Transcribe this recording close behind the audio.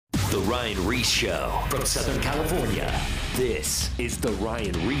The Ryan Ries Show from Southern California. This is The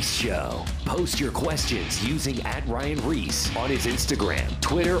Ryan Ries Show. Post your questions using @Ryan Ries on his Instagram,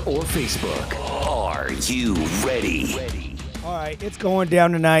 Twitter, or Facebook. Are you ready? All right, it's going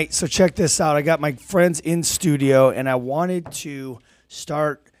down tonight, so check this out. I got my friends in studio, and I wanted to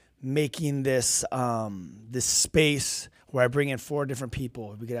start making this this space where I bring in 4 different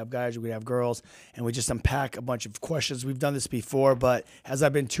people. We could have guys, we could have girls, and we just unpack a bunch of questions. We've done this before, but as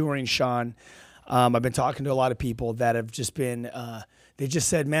I've been touring Sean, I've been talking to a lot of people that have just been, they just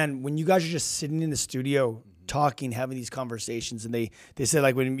said, man, when you guys are just sitting in the studio talking, having these conversations, and they said,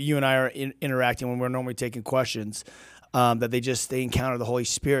 like, when you and I are interacting, when we're normally taking questions, that they encounter the Holy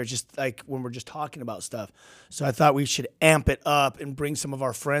Spirit, just like when we're just talking about stuff. So I thought we should amp it up and bring some of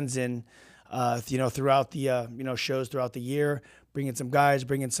our friends in, throughout the, shows throughout the year, bring in some guys,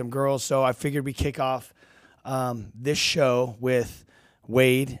 bring in some girls. So I figured we kick off this show with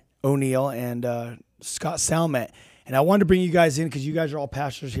Wade O'Neill and Scott Salamat. And I wanted to bring you guys in because you guys are all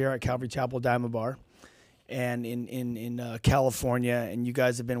pastors here at Calvary Chapel Diamond Bar and in California, and you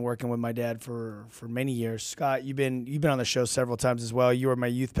guys have been working with my dad for many years. Scott, you've been on the show several times as well. You were my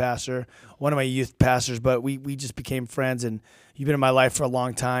youth pastor, one of my youth pastors, but we just became friends, and you've been in my life for a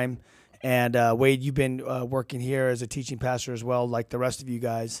long time. And Wade, you've been working here as a teaching pastor as well, like the rest of you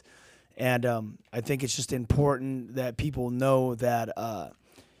guys. And I think it's just important that people know that,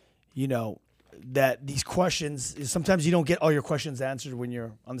 that these questions, sometimes you don't get all your questions answered when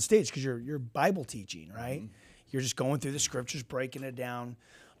you're on the stage because you're Bible teaching, right? Mm-hmm. You're just going through the scriptures, breaking it down.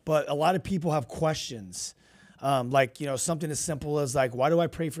 But a lot of people have questions, something as simple as like, why do I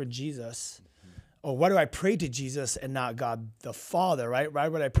pray for Jesus? Or why do I pray to Jesus and not God the Father, right? Why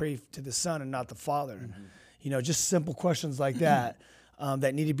would I pray to the Son and not the Father? Mm-hmm. Just simple questions like that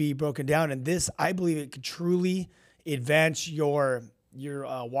that need to be broken down. And this, I believe it could truly advance your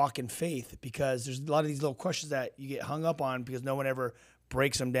walk in faith, because there's a lot of these little questions that you get hung up on because no one ever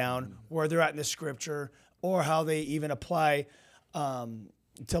breaks them down, where they're at in the scripture or how they even apply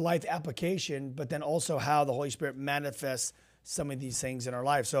to life application, but then also how the Holy Spirit manifests some of these things in our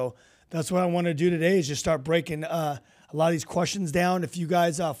life. So that's what I want to do today, is just start breaking a lot of these questions down. If you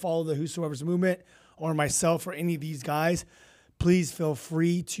guys follow the Whosoever's movement, or myself or any of these guys, please feel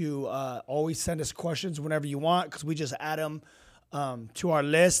free to always send us questions whenever you want, because we just add them to our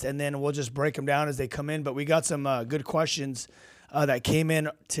list, and then we'll just break them down as they come in. But we got some good questions that came in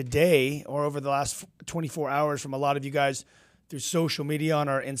today or over the last 24 hours from a lot of you guys through social media on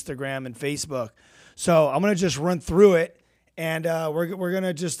our Instagram and Facebook. So I'm going to just run through it. And we're going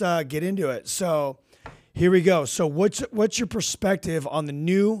to just get into it. So here we go. So what's your perspective on the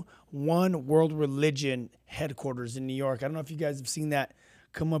new One World Religion headquarters in New York? I don't know if you guys have seen that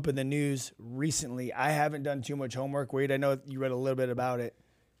come up in the news recently. I haven't done too much homework. Wade, I know you read a little bit about it.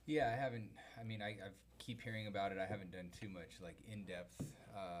 Yeah, I haven't. I mean, I keep hearing about it. I haven't done too much in-depth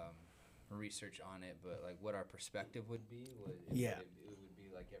research on it, but like what our perspective would be, it would be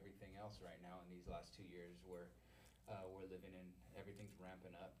like everything else right now in these last 2 years, where we're living in, everything's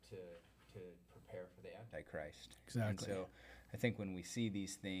ramping up to prepare for the Antichrist. Exactly. And so I think when we see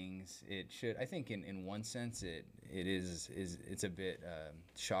these things, it should, I think in one sense it's a bit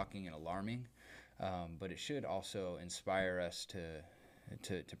shocking and alarming, but it should also inspire us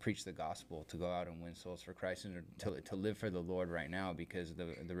to preach the gospel, to go out and win souls for Christ, and to live for the Lord right now, because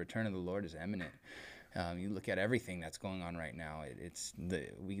the return of the Lord is imminent. You look at everything that's going on right now.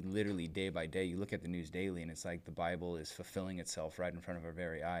 We literally day by day, you look at the news daily, and it's like the Bible is fulfilling itself right in front of our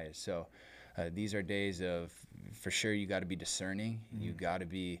very eyes. So these are days of, for sure, you got to be discerning. Mm-hmm. You got to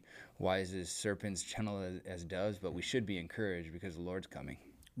be wise as serpents, gentle as doves. But we should be encouraged because the Lord's coming.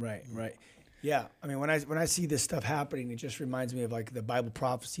 Right. Yeah, I mean, when I see this stuff happening, it just reminds me of like the Bible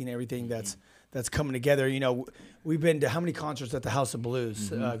prophecy and everything that's coming together. We've been to how many concerts at the House of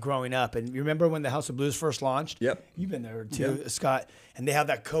Blues growing up, and you remember when the House of Blues first launched? Yep. You've been there too, Scott. And they have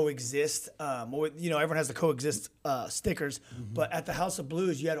that coexist. Everyone has the coexist stickers, but at the House of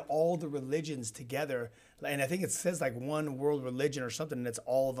Blues, you had all the religions together, and I think it says like one world religion or something, and it's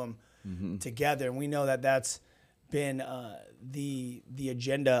all of them together. And we know that that's been the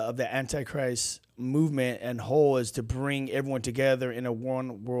agenda of the Antichrist movement and whole, is to bring everyone together in a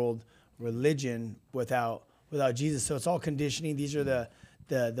one world religion without Jesus. So it's all conditioning. These are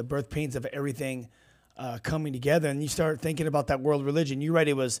the birth pains of everything coming together. And you start thinking about that world religion. You read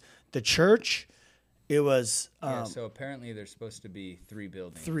it was the church. It was so apparently there's supposed to be 3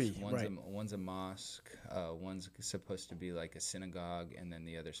 buildings. One's a mosque, one's supposed to be like a synagogue, and then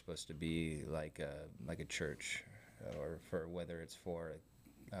the other's supposed to be like a church, or for whether it's for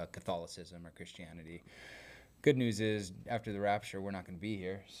Catholicism or Christianity. Good news is, after the rapture, we're not going to be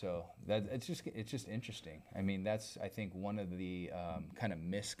here. So that it's just interesting. I mean, that's, I think, one of the kind of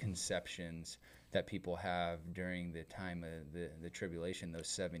misconceptions that people have during the time of the tribulation, those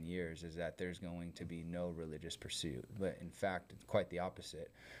 7 years, is that there's going to be no religious pursuit. But in fact, it's quite the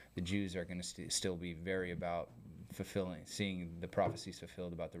opposite. The Jews are going to still be very about seeing the prophecies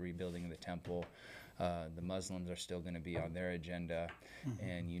fulfilled about the rebuilding of the temple. The Muslims are still going to be on their agenda,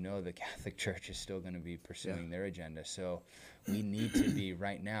 and the Catholic Church is still going to be pursuing their agenda. So we need to be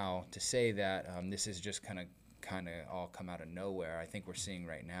right now to say that this is just kind of all come out of nowhere. I think we're seeing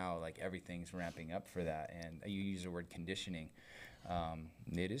right now like everything's ramping up for that, and you use the word conditioning.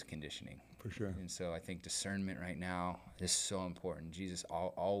 It is conditioning for sure. And so I think discernment right now is so important. Jesus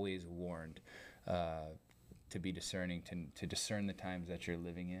always warned to be discerning, to discern the times that you're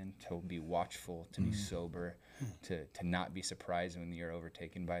living in, to be watchful, to be sober, to not be surprised when you're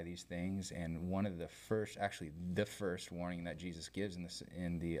overtaken by these things. And one of the first warning that Jesus gives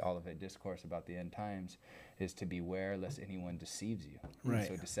in the Olivet Discourse about the end times is to beware lest anyone deceives you. Right.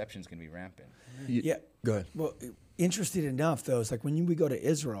 So deception's going to be rampant. Yeah. Go ahead. Well, interesting enough, though, it's like when we go to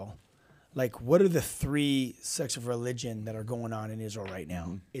Israel, like, what are the three sects of religion that are going on in Israel right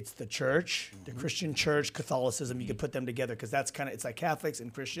now? It's the church, the Christian church, Catholicism. You could put them together because that's it's like Catholics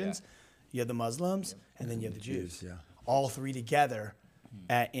and Christians. You have the Muslims, and then you have the Jews. Yeah. All three together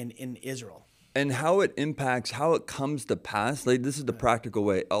in Israel. And how it impacts, how it comes to pass. Like, this is the practical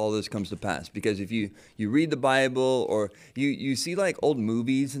way all this comes to pass. Because if you read the Bible, or you see like old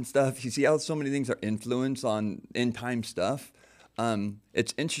movies and stuff, you see how so many things are influenced on end time stuff.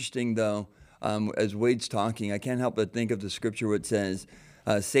 It's interesting, though, as Wade's talking, I can't help but think of the scripture where it says,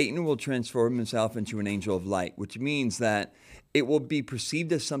 Satan will transform himself into an angel of light, which means that it will be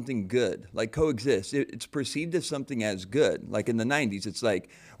perceived as something good, like coexist. It's perceived as something as good. Like in the 90s, it's like,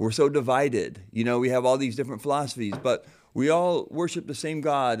 we're so divided. We have all these different philosophies, but we all worship the same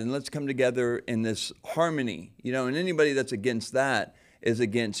God, and let's come together in this harmony. And anybody that's against that is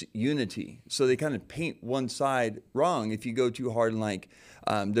against unity. So they kind of paint one side wrong. If you go too hard and like,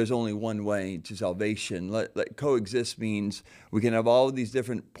 there's only one way to salvation. Let coexist means we can have all of these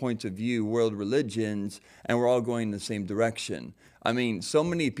different points of view, world religions, and we're all going in the same direction. I mean, so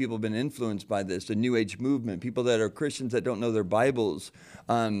many people have been influenced by this, the New Age movement, people that are Christians that don't know their Bibles.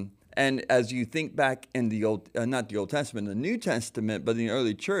 And as you think back in the not the Old Testament, the New Testament, but in the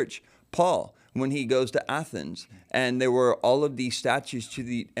early church, Paul, when he goes to Athens, and there were all of these statues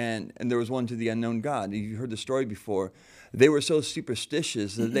and there was one to the unknown God. You've heard the story before. They were so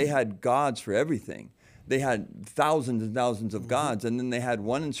superstitious that they had gods for everything. They had thousands and thousands of gods, and then they had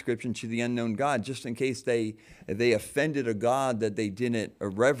one inscription to the unknown God, just in case they offended a God that they didn't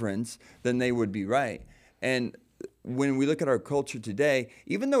reverence, then they would be right. And when we look at our culture today,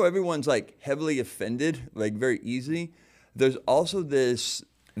 even though everyone's like heavily offended, like very easy, there's also this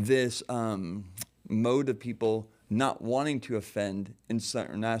mode of people not wanting to offend in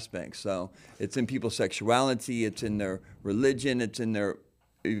certain aspects. So it's in people's sexuality, it's in their religion, it's in their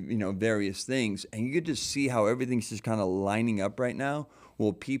various things. And you could just see how everything's just kind of lining up right now.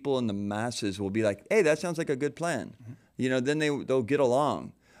 Well, people in the masses will be like, hey, that sounds like a good plan. Then they'll get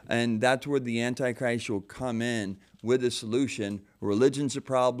along. And that's where the Antichrist will come in with a solution. Religion's a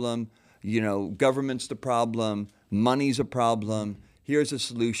problem, government's the problem, money's a problem. Here's a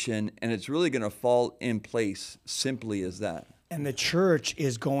solution, and it's really going to fall in place simply as that. And the church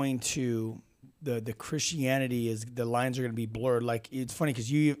is going to, the Christianity is, the lines are going to be blurred. Like, it's funny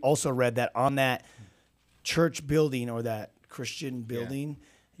because you also read that on that church building or that Christian building,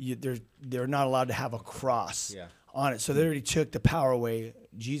 they're not allowed to have a cross on it. So they already took the power away,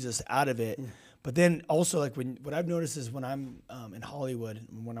 Jesus out of it. But then also, like, what I've noticed is when I'm in Hollywood,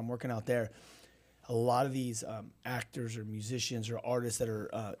 when I'm working out there, a lot of these actors or musicians or artists that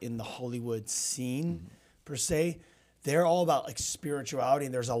are in the Hollywood scene, per se, they're all about like spirituality,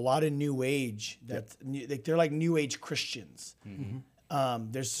 and there's a lot of New Age they're like New Age Christians.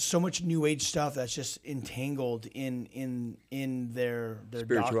 There's so much New Age stuff that's just entangled in their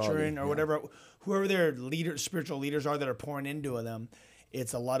doctrine or whatever, whoever their spiritual leaders are that are pouring into them.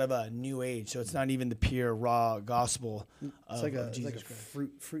 It's a lot of New Age, so it's not even the pure raw gospel. It's like a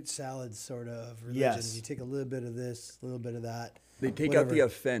fruit salad sort of religion. Yes. You take a little bit of this, a little bit of that. They take out the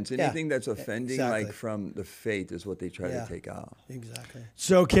offense. Anything that's offending, exactly. like from the faith, is what they try to take out. Exactly.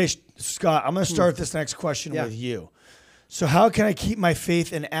 So, okay, Scott, I'm going to start this next question with you. So how can I keep my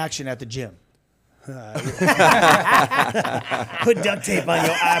faith in action at the gym? Put duct tape on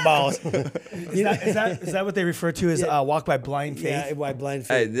your eyeballs. Is that what they refer to as walk by blind faith? Yeah, by blind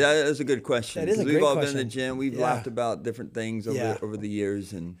Hey, faith. that is a good question. That is a 'cause great we've all question. been in the gym. We've Yeah. laughed about different things over the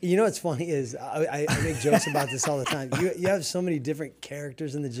years, and You know what's funny is I make jokes about this all the time. You have so many different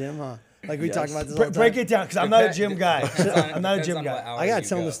characters in the gym, huh? Like we talk about this all the time. Break it down, because I'm not a gym guy. I'm not a gym guy. I got to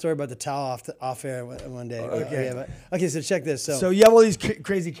tell them the story about the towel off air one day. Okay, so check this. So you have all these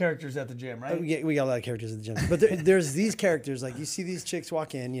crazy characters at the gym, right? We got a lot of characters at the gym, but there's these characters. Like you see these chicks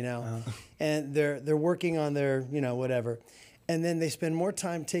walk in, and they're working on their, whatever, and then they spend more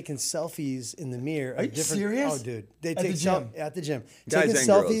time taking selfies in the mirror. Are you serious? Oh, dude, they At take the gym? at the gym, Guys taking and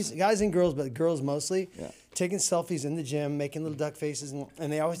selfies, girls. guys and girls, but girls mostly. Yeah. Taking selfies in the gym, making little duck faces,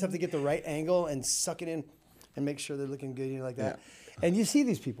 and they always have to get the right angle and suck it in, and make sure they're looking good, like that. Yeah. And you see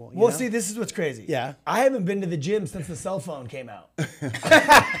these people. Well, see, this is what's crazy. Yeah. I haven't been to the gym since the cell phone came out.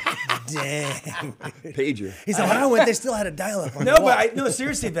 Dang. pager. He said, when I went, they still had a dial-up on No, the wall. but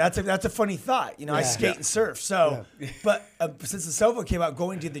seriously, that's a funny thought. I skate and surf. So, but since the cell phone came out,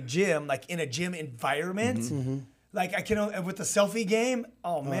 going to the gym, like in a gym environment, like I can with the selfie game.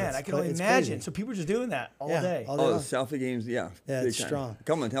 Oh man, I can only it's imagine. crazy. So people are just doing that all Yeah, day. all day Oh, long. the selfie games, yeah. Yeah, big it's time. strong.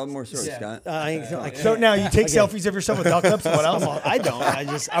 Come on, tell more stories, Yeah. Scott. So now you take selfies of yourself with duck lips and what else? I don't.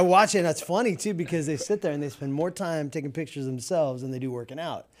 I watch it, and that's funny too because they sit there and they spend more time taking pictures of themselves than they do working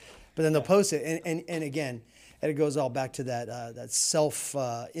out. But then they'll post it, and again, and it goes all back to that self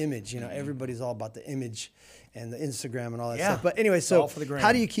image. Everybody's all about the image and the Instagram and all that Yeah. stuff. But anyway, all so for the gram.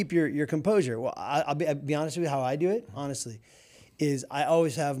 how do you keep your composure? Well, I'll be honest with you. How I do it, honestly, is I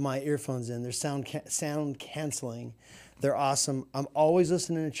always have my earphones in. They're sound canceling. They're awesome. I'm always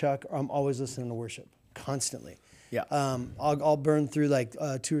listening to Chuck, or I'm always listening to worship constantly. Yeah. I'll burn through like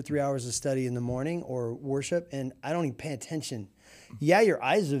 2 or 3 hours of study in the morning or worship, and I don't even pay attention. Yeah, your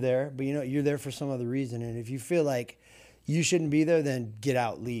eyes are there, but you're there for some other reason. And if you feel like you shouldn't be there, then get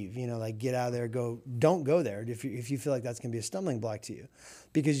out, leave. Like get out of there, don't go there if you feel like that's gonna be a stumbling block to you,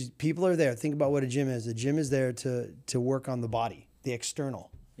 because people are there. Think about what a gym is. A gym is there to work on the body, the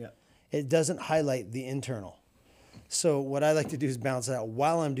external. Yeah. It doesn't highlight the internal. So what I like to do is balance it out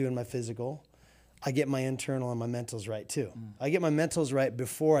while I'm doing my physical. I get my internal and my mentals right too. I get my mentals right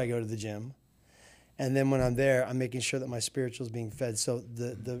before I go to the gym. And then when I'm there, I'm making sure that my spiritual is being fed. So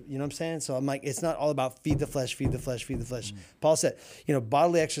the you know what I'm saying? So I'm like, it's not all about feed the flesh, feed the flesh, feed the flesh. Paul said,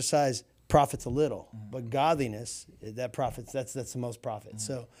 bodily exercise profits a little, but godliness, that profits, that's the most profit.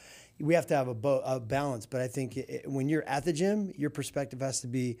 So we have to have a balance. But I think when you're at the gym, your perspective has to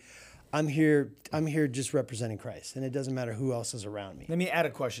be, I'm here just representing Christ, and it doesn't matter who else is around me. Let me add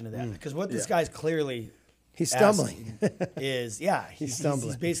a question to that, because what this guy's clearly He's stumbling. is he's stumbling.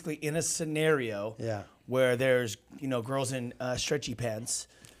 He's basically in a scenario where there's girls in stretchy pants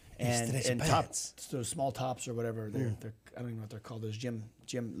and tops, those small tops or whatever. They're I don't even know what they're called, those gym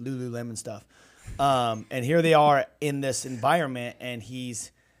Lululemon stuff. And here they are in this environment, and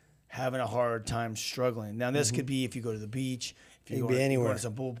he's having a hard time struggling. Now this could be if you go to the beach, if you go to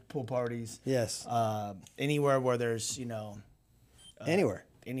some pool parties, Yes. Anywhere where there's Anywhere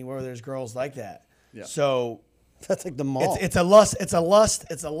where there's girls like that. Yeah. So that's like the mall. it's a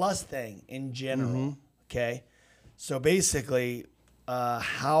lust thing in general. Okay. So basically,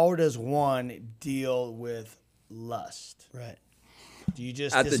 how does one deal with lust? right. Do you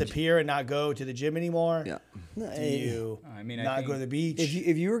just At the disappear and not go to the gym anymore? Yeah. Do you I mean, I not think go to the beach?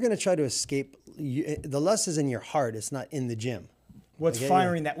 If you were going to try to escape, the lust is in your heart. It's not in the gym. What's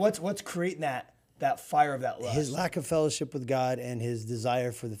firing that? What's creating that fire of that lust? His lack of fellowship with God and his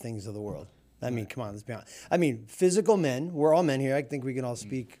desire for the things of the world. I mean, come on, let's be honest. I mean, physical men, we're all men here. I think we can all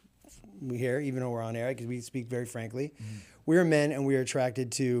speak here, even though we're on air, because we speak very frankly. We're men, and we're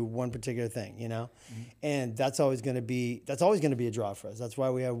attracted to one particular thing, and that's always going to be a draw for us. That's why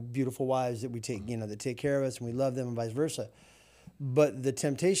we have beautiful wives that we take, that take care of us, and we love them, and vice versa. But the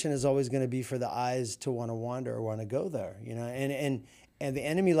temptation is always going to be for the eyes to want to wander or want to go there, and the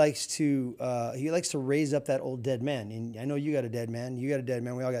enemy likes to raise up that old dead man. And I know you got a dead man. You got a dead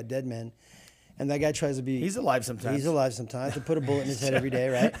man. We all got dead men. And that guy tries to be... He's alive sometimes. He's alive sometimes. To put a bullet in his head every day,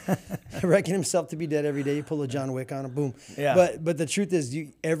 right? Reckon himself to be dead every day. You pull a John Wick on him, boom. Yeah. But the truth is,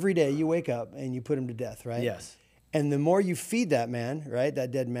 every day you wake up and you put him to death, right? Yes. And the more you feed that man, right,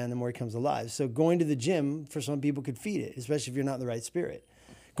 that dead man, the more he comes alive. So going to the gym, for some people, could feed it, especially if you're not in the right spirit.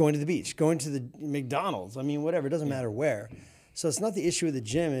 Going to the beach, going to the McDonald's, I mean, whatever. It doesn't matter where. So it's not the issue of the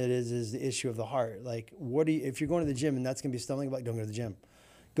gym. It is the issue of the heart. Like, if you're going to the gym and that's going to be a stumbling block, don't go to the gym.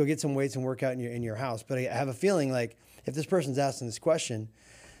 Go get some weights and work out in your house. But I have a feeling like if this person's asking this question,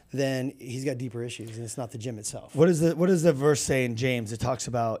 then he's got deeper issues, and it's not the gym itself. What does the verse say in James? It talks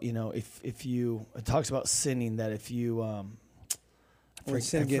about, it talks about sinning, that if you When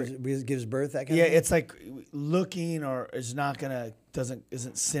sin gives birth, that kind yeah, of thing? it's like looking or is not gonna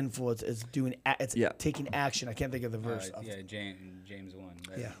isn't sinful. It's doing taking action. I can't think of the verse. James 1.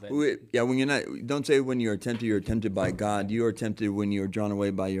 When you're not, don't say when you're tempted by God. You are tempted when you're drawn away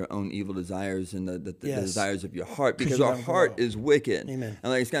by your own evil desires and the desires of your heart, because our heart is wicked. Amen.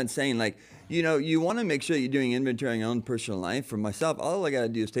 And like Scott's saying, like, you want to make sure you're doing inventory on your own personal life. For myself, all I got to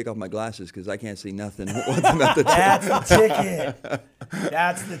do is take off my glasses because I can't see nothing. That's the ticket.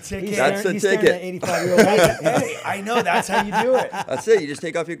 That's the ticket. That's the He's ticket. staring at 85-year-old Hey, I know. That's how you do it. That's it. You just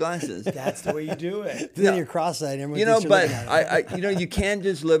take off your glasses. That's the way you do it. Then you're cross-eyed. Everyone thinks you're But looking at it. you can't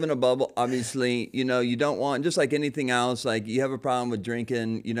just live in a bubble. Obviously, you don't want, just like anything else, like you have a problem with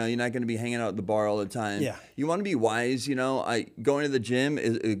drinking, you're not going to be hanging out at the bar all the time. Yeah. You want to be wise, going to the gym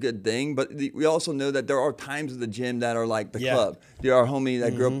is a good thing, but we also know that there are times at the gym that are like the club. Our homie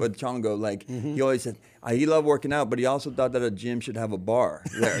that grew up with Chongo, like he always said, he loved working out, but he also thought that a gym should have a bar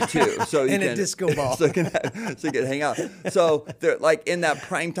there too, so And a disco ball. so you can hang out. So they're like in that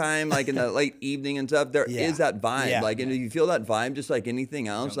prime time, like in the late evening and stuff. There is that vibe, Yeah. like, and if you feel that vibe, just like anything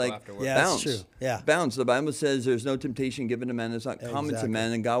else, Don't go like after work. Yeah, bounce, that's true. Yeah. bounce. The Bible says there's no temptation given to man that's not common to Exactly.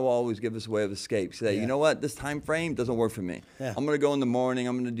 man, and God will always give us a way of escape. Say, you know what, this time frame doesn't work for me. Yeah. I'm going to go in the morning.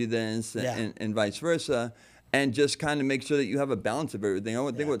 I'm going to do this, and vice versa. And just kind of make sure that you have a balance of everything.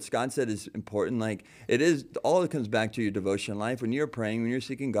 I think what Scott said is important. Like, all it comes back to your devotion life. When you're praying, when you're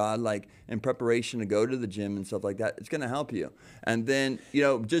seeking God, like in preparation to go to the gym and stuff like that, it's going to help you. And then,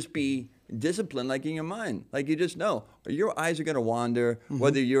 just be disciplined, like in your mind. Like, you just know your eyes are going to wander,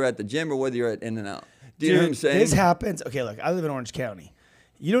 whether you're at the gym or whether you're at In-N-Out. Do you know what I'm saying? This happens. Okay, look, I live in Orange County.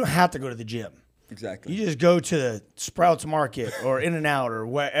 You don't have to go to the gym. Exactly. You just go to the Sprouts Market or In-N-Out or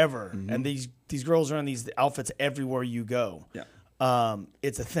wherever, and these girls are in these outfits everywhere you go. Yeah.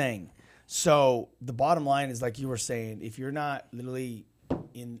 It's a thing. So the bottom line is, like you were saying, if you're not literally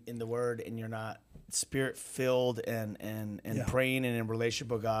in the Word and you're not Spirit filled and praying and in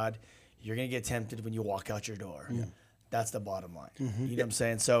relationship with God, you're gonna get tempted when you walk out your door. Yeah. That's the bottom line. You know what I'm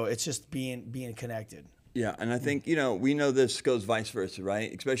saying? So it's just being connected. Yeah, and I think we know this goes vice versa,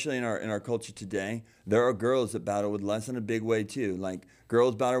 right? Especially in our culture today, there are girls that battle with lust in a big way too. Like,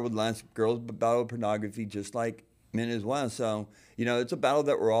 girls battle with lust, girls battle with pornography, just like men as well. So it's a battle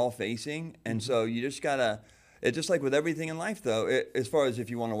that we're all facing, and so you just gotta. It's just like with everything in life, though. As far as if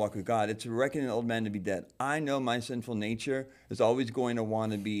you want to walk with God, it's reckoning an old man to be dead. I know my sinful nature is always going to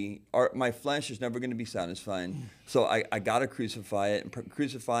want to be. My flesh is never going to be satisfied. So I gotta crucify it, and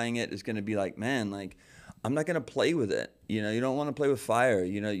crucifying it is going to be like, man, like, I'm not going to play with it. You don't want to play with fire.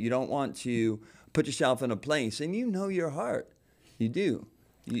 You don't want to put yourself in a place. And your heart. You do.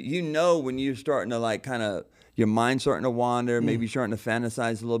 You know when you're starting to, like, kind of, your mind's starting to wander, maybe you're starting to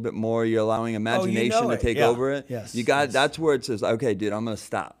fantasize a little bit more. You're allowing imagination to take over it. Yes. That's where it says, okay, dude, I'm going to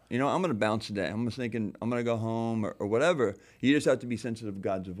stop. I'm going to bounce today. I'm just thinking I'm going to go home or whatever. You just have to be sensitive to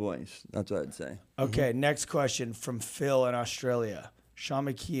God's voice. That's what I'd say. Okay, next question from Phil in Australia. Sean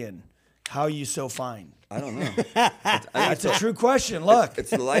Mckeehan, how are you so fine? I don't know. That's a true question. Look. It's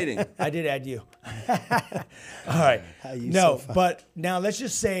the lighting. I did add you. All right. so fine? But now let's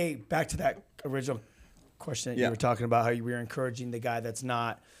just say, back to that original question that you were talking about, how you were encouraging the guy that's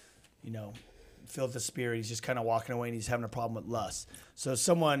not, filled with the Spirit. He's just kind of walking away and he's having a problem with lust. So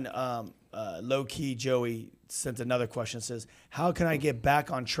someone, low-key Joey, sent another question. Says, how can I get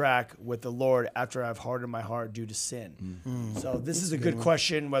back on track with the Lord after I've hardened my heart due to sin? So this is a good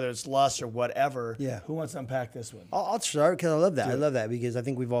question, whether it's lust or whatever. Yeah. Who wants to unpack this one? I'll start because I love that. I love that because I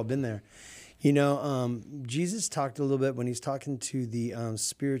think we've all been there. Jesus talked a little bit when he's talking to the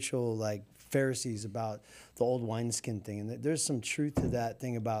spiritual, like, Pharisees about the old wineskin thing. And there's some truth to that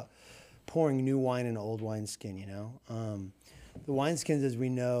thing about pouring new wine in old wineskin, The wineskins, as we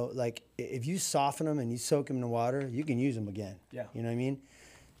know, like, if you soften them and you soak them in water, you can use them again. Yeah. You know what I mean?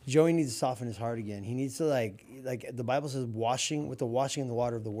 Joey needs to soften his heart again. He needs to, like the Bible says, washing with the washing in the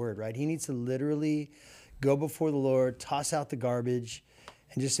water of the Word, right? He needs to literally go before the Lord, toss out the garbage,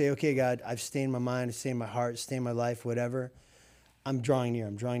 and just say, okay, God, I've stained my mind, I've stained my heart, stained my life, whatever. I'm drawing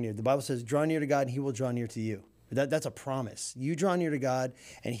near. The Bible says, draw near to God and he will draw near to you. That's a promise. You draw near to God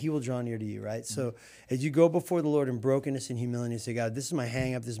and he will draw near to you, right? So as you go before the Lord in brokenness and humility and say, God, this is my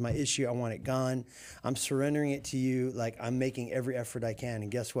hang up, this is my issue, I want it gone. I'm surrendering it to you, like, I'm making every effort I can. And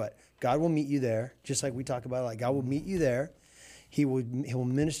guess what? God will meet you there, just like we talk about, like, God will meet you there. He will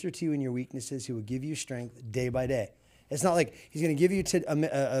minister to you in your weaknesses. He will give you strength day by day. It's not like he's going to give you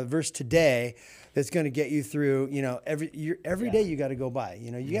a verse today that's going to get you through, every day you got to go by.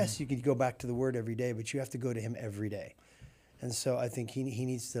 Yes, you could go back to the Word every day, but you have to go to him every day. And so I think he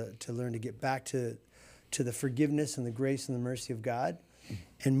needs to learn to get back to the forgiveness and the grace and the mercy of God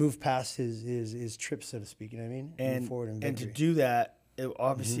and move past his trip, so to speak. You know what I mean? Move forward in victory. And to do that,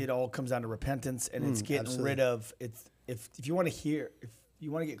 obviously it all comes down to repentance, and it's getting rid of it's. If you want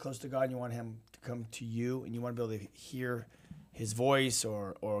to get close to God and you want him to come to you and you want to be able to hear his voice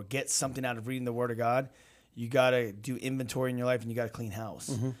or get something out of reading the Word of God, you got to do inventory in your life and you got to clean house.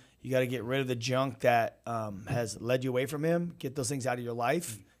 You got to get rid of the junk that has led you away from him, get those things out of your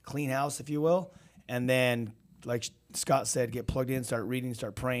life, clean house, if you will, and then, like Scott said, get plugged in, start reading,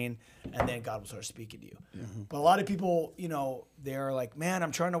 start praying, and then God will start speaking to you. But a lot of people, they're like, man,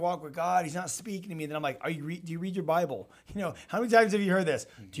 I'm trying to walk with God. He's not speaking to me. And then I'm like, do you read your Bible? How many times have you heard this?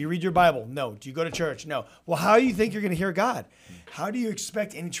 Do you read your Bible? No. Do you go to church? No. Well, how do you think you're going to hear God? How do you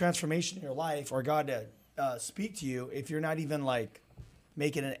expect any transformation in your life or God to speak to you if you're not even like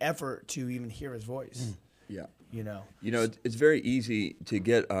making an effort to even hear his voice? Yeah. It's very easy to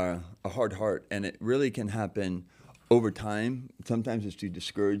get a hard heart, and it really can happen over time. Sometimes it's through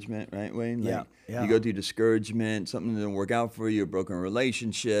discouragement, right, Wayne? Yeah. You go through discouragement, something doesn't work out for you, a broken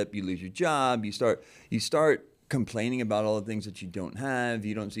relationship, you lose your job, you start complaining about all the things that you don't have,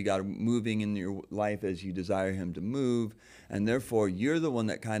 you don't see God moving in your life as you desire him to move, and therefore you're the one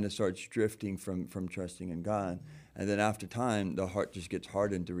that kind of starts drifting from trusting in God. And then after time, the heart just gets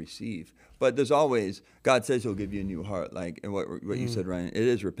hardened to receive. But there's always, God says he'll give you a new heart. Like what you said, Ryan, it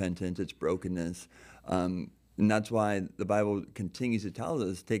is repentance, it's brokenness. And that's why the Bible continues to tell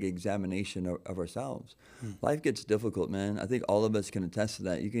us to take examination of ourselves. Life gets difficult, man. I think all of us can attest to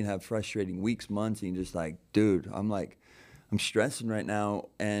that. You can have frustrating weeks, months, and you're just like, dude, I'm stressing right now.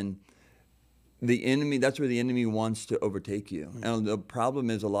 And the enemy, that's where the enemy wants to overtake you. And the problem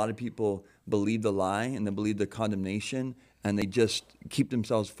is a lot of people believe the lie and they believe the condemnation, and they just keep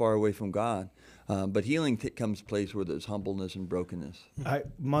themselves far away from God. But healing comes place where there's humbleness and brokenness.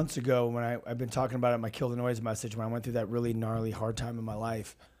 Months ago, when I've been talking about it in my Kill the Noise message, when I went through that really gnarly hard time in my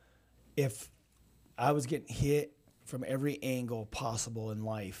life, if I was getting hit from every angle possible in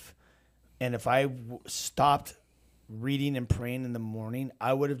life, and if I stopped reading and praying in the morning,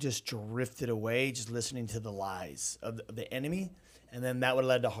 I would have just drifted away, just listening to the lies of the enemy. And then that would have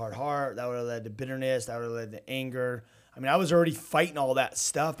led to hard heart. That would have led to bitterness. That would have led to anger. I mean, I was already fighting all that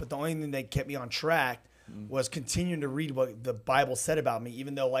stuff, but the only thing that kept me on track was continuing to read what the Bible said about me,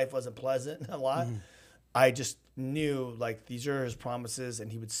 even though life wasn't pleasant a lot. I just knew, like, these are his promises,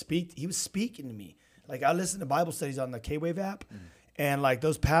 and he would speak. He was speaking to me. Like, I listened to Bible studies on the K-Wave app, and, like,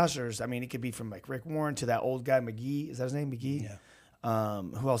 those pastors, I mean, it could be from, like, Rick Warren to that old guy, Mckeehan. Is that his name, Mckeehan? Yeah.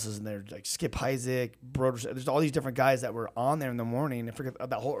 Who else is in there? Like Skip Heitzig, Broders. There's all these different guys that were on there in the morning. I forget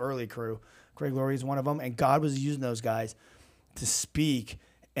that whole early crew. Greg Laurie is one of them. And God was using those guys to speak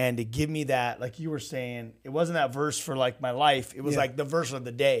and to give me that, like you were saying, it wasn't that verse for like my life. It was like the verse of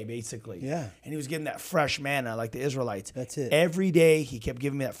the day, basically. Yeah. And he was giving that fresh manna like the Israelites. That's it. Every day he kept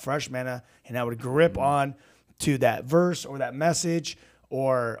giving me that fresh manna, and I would grip on to that verse or that message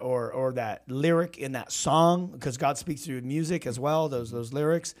or that lyric in that song, because God speaks through music as well, those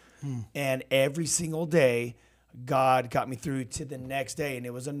lyrics. And every single day, God got me through to the next day, and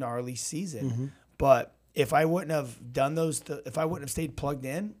it was a gnarly season. But if I wouldn't have done those, if I wouldn't have stayed plugged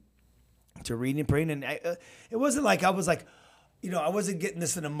in to reading and praying, and it wasn't like I was like, I wasn't getting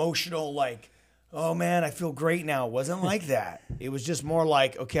this an emotional like, oh man, I feel great now. It wasn't like that. It was just more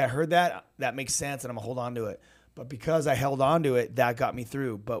like, okay, I heard that makes sense, and I'm gonna hold on to it. But because I held on to it, that got me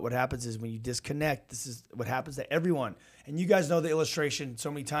through. But what happens is when you disconnect, this is what happens to everyone. And you guys know the illustration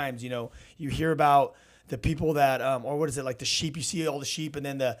so many times. You hear about the people that, or what is it, like the sheep, you see all the sheep, and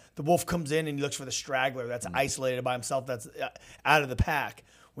then the wolf comes in and he looks for the straggler that's isolated by himself, that's out of the pack.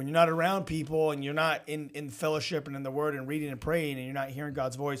 When you're not around people and you're not in fellowship and in the word and reading and praying and you're not hearing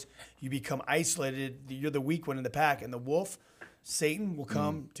God's voice, you become isolated. You're the weak one in the pack. And the wolf, Satan, will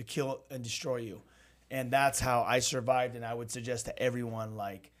come to kill and destroy you. And that's how I survived. And I would suggest to everyone,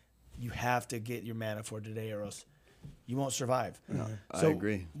 like, you have to get your manna for today or else you won't survive. No, so I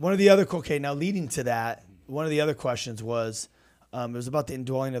agree. One of the other, now leading to that, one of the other questions was, it was about the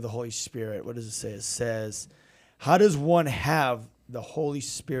indwelling of the Holy Spirit. What does it say? It says, how does one have the Holy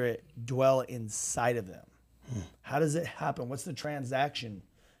Spirit dwell inside of them? How does it happen? What's the transaction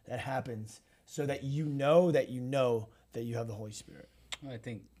that happens so that you know that you have the Holy Spirit? Well, I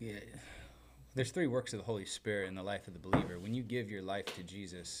think there's 3 works of the Holy Spirit in the life of the believer. When you give your life to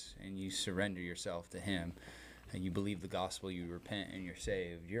Jesus and you surrender yourself to him and you believe the gospel, you repent and you're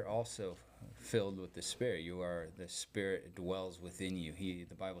saved, you're also filled with the Spirit. The Spirit dwells within you.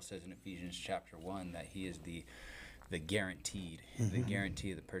 The Bible says in Ephesians chapter 1 that He is the guarantee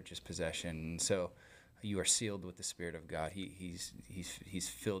of the purchased possession. And so you are sealed with the Spirit of God. He's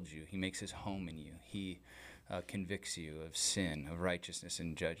filled you. He makes His home in you. He convicts you of sin, of righteousness,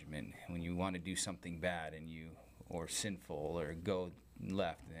 and judgment. When you want to do something bad or sinful or go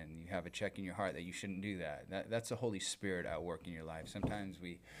left, and you have a check in your heart that you shouldn't do that. That's the Holy Spirit at work in your life. Sometimes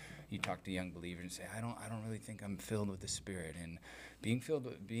you talk to young believers and say, I don't really think I'm filled with the Spirit. And being filled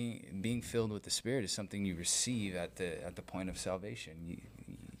with the Spirit is something you receive at the point of salvation.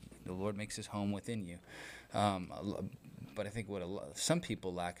 The Lord makes His home within you. But I think what some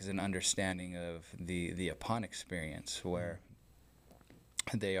people lack is an understanding of the upon experience, where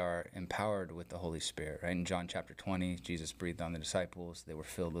they are empowered with the Holy Spirit, right? In John chapter 20, Jesus breathed on the disciples. They were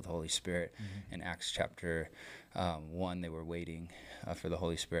filled with the Holy Spirit. In Acts chapter 1, they were waiting for the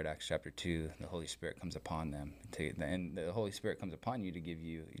Holy Spirit. Acts chapter 2, the Holy Spirit comes upon them. And the Holy Spirit comes upon you to give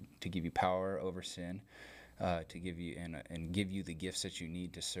you power over sin, to give you and give you the gifts that you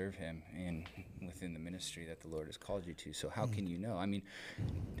need to serve Him within the ministry that the Lord has called you to. So how can you know? I mean,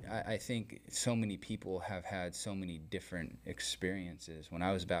 I think so many people have had so many different experiences. When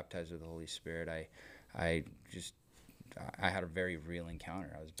I was baptized with the Holy Spirit, I had a very real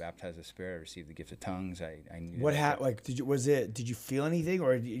encounter. I was baptized with the Spirit. I received the gift of tongues. I knew what happened. Like, did you feel anything,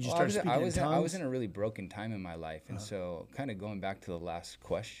 or did you just start speaking in tongues? I was in a really broken time in my life, and so kind of going back to the last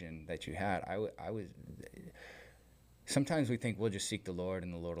question that you had, I was. Sometimes we think we'll just seek the Lord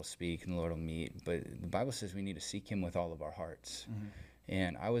and the Lord will speak and the Lord will meet, but the Bible says we need to seek Him with all of our hearts.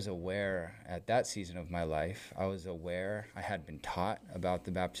 And I was aware at that season of my life, I had been taught about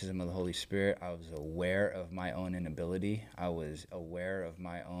the baptism of the Holy Spirit. I was aware of my own inability. I was aware of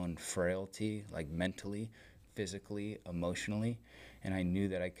my own frailty, like mentally, physically, emotionally. And I knew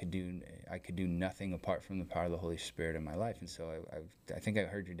that I could do nothing apart from the power of the Holy Spirit in my life. And so I think I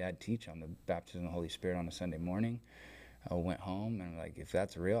heard your dad teach on the baptism of the Holy Spirit on a Sunday morning. I went home and I'm like, if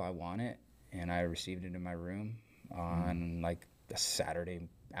that's real, I want it. And I received it in my room on like a Saturday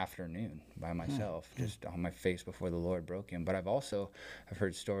afternoon by myself, just on my face before the Lord broke Him. But I've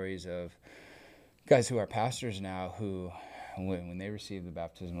heard stories of guys who are pastors now who, when they receive the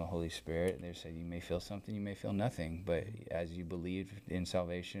baptism of the Holy Spirit, they say, you may feel something, you may feel nothing. But as you believe in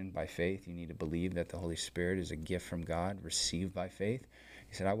salvation by faith, you need to believe that the Holy Spirit is a gift from God, received by faith.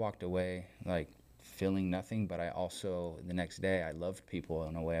 He said, I walked away like feeling nothing, but I also, the next day, I loved people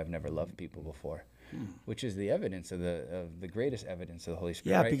in a way I've never loved people before, which is the evidence of the greatest evidence of the Holy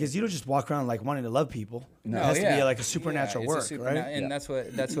Spirit. Yeah, right? because you don't just walk around like wanting to love people. No, it has to be like a supernatural work, right? And that's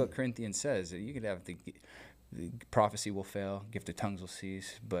what Corinthians says. You could have the prophecy will fail, gift of tongues will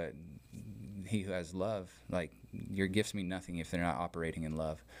cease, but he who has love, like your gifts mean nothing if they're not operating in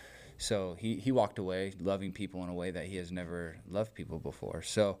love. So he walked away loving people in a way that he has never loved people before.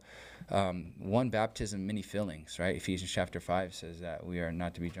 So one baptism, many fillings, right? Ephesians chapter 5 says that we are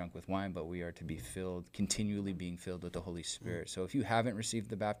not to be drunk with wine, but we are to be filled, continually being filled with the Holy Spirit. So if you haven't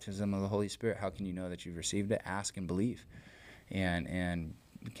received the baptism of the Holy Spirit, how can you know that you've received it? Ask and believe, and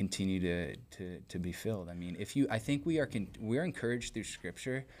continue to be filled. I mean, I think we are encouraged through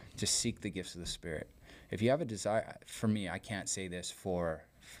Scripture to seek the gifts of the Spirit. If you have a desire, for me, I can't say this for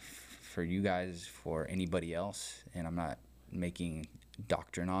you guys, for anybody else, and I'm not making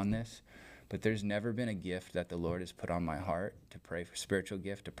doctrine on this, but there's never been a gift that the Lord has put on my heart to pray for, spiritual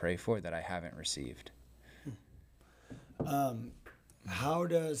gift to pray for, that I haven't received. What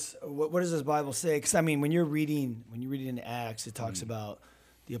does this Bible say? Because I mean, when you're reading in Acts, it talks about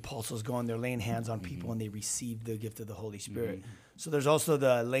the apostles going there, laying hands on people, and they receive the gift of the Holy Spirit. So there's also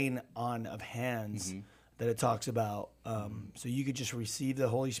the laying on of hands that it talks about. So you could just receive the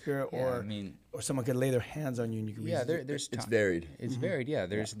Holy Spirit, or someone could lay their hands on you and you can receive it. It's varied. It's varied, yeah.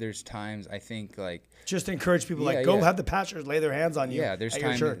 There's times, I think, like... Just to encourage people, go have the pastors lay their hands on you at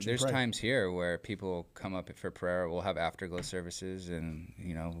your church. There's times here where people come up for prayer. We'll have afterglow services, and,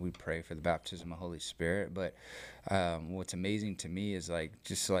 we pray for the baptism of the Holy Spirit. But what's amazing to me is,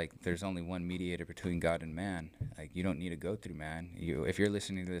 just like there's only one mediator between God and man. Like, you don't need to go through man. If you're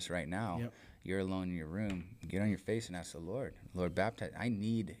listening to this right now... Yep. You're alone in your room, get on your face and ask the Lord, baptize. I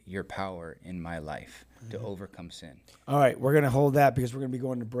need your power in my life to overcome sin. All right, we're going to hold that because we're going to be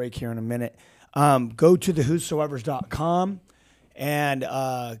going to break here in a minute. Go to thewhosoevers.com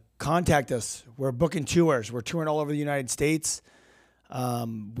and contact us. We're booking tours. We're touring all over the United States.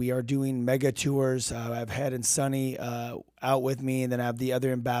 We are doing mega tours. I have Head and Sonny out with me, and then I have the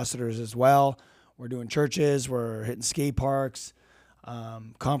other ambassadors as well. We're doing churches. We're hitting skate parks.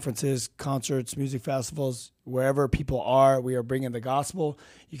 conferences, concerts, music festivals, wherever people are, we are bringing the gospel.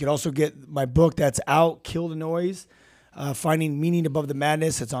 You can also get my book that's out, Kill the Noise, Finding Meaning Above the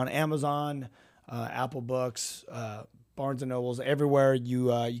Madness. It's on Amazon, Apple Books, Barnes & Nobles, everywhere you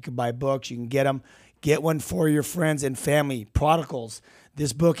can buy books. You can get them. Get one for your friends and family. Prodigals.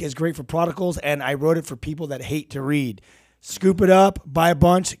 This book is great for prodigals, and I wrote it for people that hate to read. Scoop it up, buy a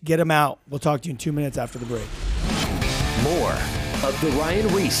bunch, get them out. We'll talk to you in 2 minutes after the break. More of The Ryan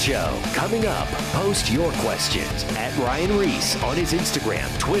Ries Show coming up. Post your questions at Ryan Ries on his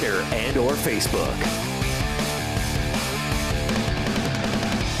Instagram, Twitter, and or Facebook.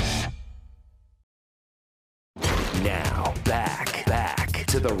 Now, back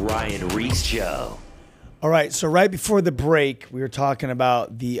to The Ryan Ries Show. All right, so right before the break, we were talking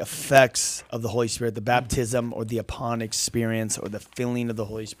about the effects of the Holy Spirit, the baptism or the upon experience or the filling of the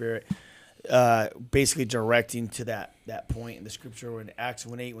Holy Spirit, basically directing to that point in the scripture in Acts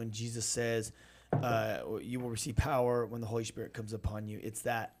 1:8 when Jesus says, you will receive power when the Holy Spirit comes upon you. It's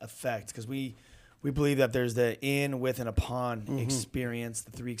that effect because we believe that there's the in, with, and upon experience,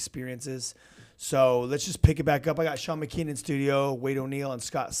 the three experiences. So let's just pick it back up. I got Sean Mckeehan in studio, Wade O'Neill, and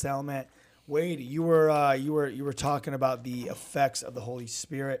Scott Salamat. Wade, you were talking about the effects of the Holy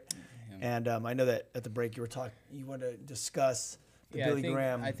Spirit, and I know that at the break you wanted to discuss the Billy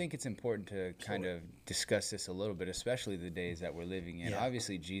Graham. I think it's important to kind of discuss this a little bit, especially the days that we're living in. Yeah.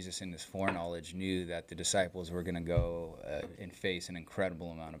 Obviously, Jesus in his foreknowledge knew that the disciples were going to go and face an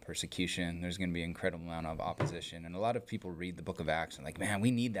incredible amount of persecution. There's going to be an incredible amount of opposition. And a lot of people read the book of Acts and like, man,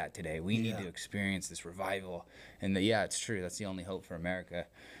 we need that today. We need to experience this revival. And it's true. That's the only hope for America.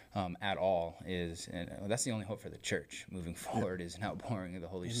 At all that's the only hope for the church moving forward is an outpouring of the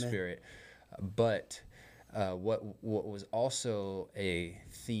Holy Spirit. But what was also a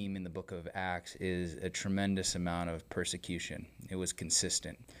theme in the book of Acts is a tremendous amount of persecution. It was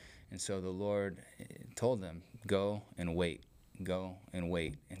consistent. And so the Lord told them, go and wait. Go and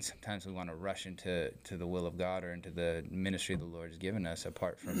wait. And sometimes we want to rush into the will of God or into the ministry the Lord has given us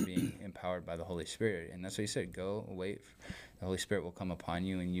apart from being empowered by the Holy Spirit. And that's what he said, go, wait. The Holy Spirit will come upon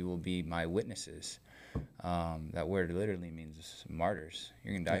you and you will be my witnesses. That word literally means martyrs.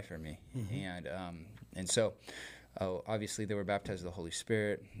 You're going to die for me. And so obviously they were baptized with the Holy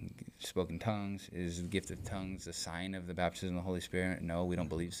Spirit. Spoken tongues. Is the gift of tongues a sign of the baptism of the Holy Spirit? No, we don't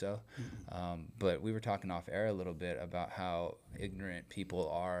believe so. But we were talking off air a little bit about how ignorant people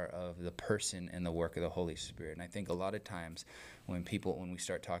are of the person and the work of the Holy Spirit. And I think a lot of times when we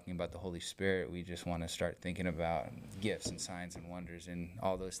start talking about the Holy Spirit, we just want to start thinking about gifts and signs and wonders, and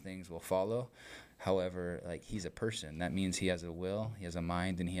all those things will follow. However, he's a person. That means he has a will, he has a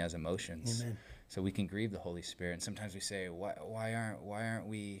mind, and he has emotions. Amen. So we can grieve the Holy Spirit. And sometimes we say, why aren't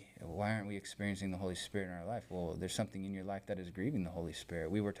we experiencing the Holy Spirit in our life? Well, there's something in your life that is grieving the Holy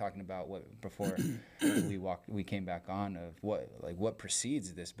Spirit. We were talking about before we came back on of what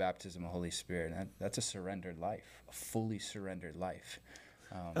precedes this baptism of the Holy Spirit. And that's a surrendered life, a fully surrendered life.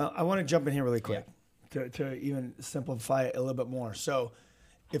 I want to jump in here really quick to even simplify it a little bit more. So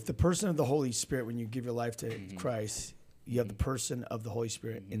if the person of the Holy Spirit, when you give your life to Christ, you have the person of the Holy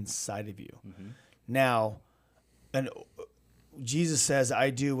Spirit inside of you. Now, and Jesus says, I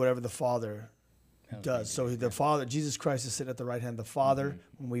do whatever the Father does. So the Father, Jesus Christ is sitting at the right hand of the Father.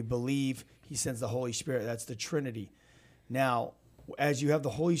 When we believe, he sends the Holy Spirit. That's the Trinity. Now, as you have the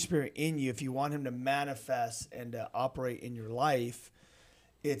Holy Spirit in you, if you want him to manifest and to operate in your life,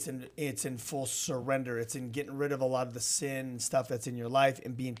 it's in full surrender. It's in getting rid of a lot of the sin and stuff that's in your life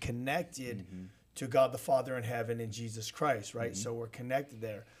and being connected to God the Father in heaven and Jesus Christ, right? So we're connected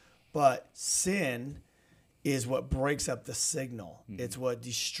there. But sin is what breaks up the signal. It's what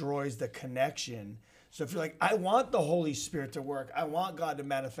destroys the connection. So if you're like, I want the Holy Spirit to work, I want God to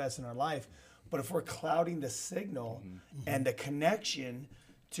manifest in our life, but if we're clouding the signal and the connection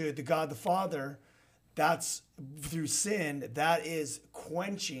to the God the Father, that's through sin, that is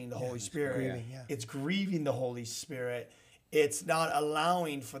quenching the Holy Spirit. It's grieving the Holy Spirit. It's not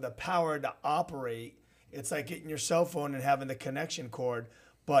allowing for the power to operate. It's like getting your cell phone and having the connection cord,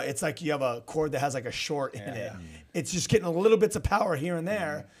 but it's like you have a cord that has like a short in it. It's just getting a little bits of power here and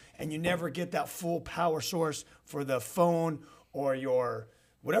there, and you never get that full power source for the phone or your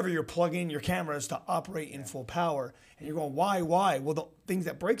whatever you're plugging your cameras to operate in full power. And you're going, why? Well, the things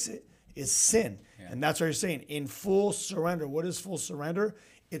that breaks it is sin. And that's what you're saying. In full surrender. What is full surrender?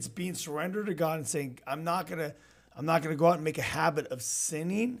 It's being surrendered to God and saying, I'm not gonna go out and make a habit of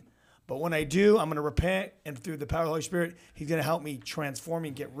sinning, but when I do, I'm gonna repent, and through the power of the Holy Spirit, he's gonna help me transform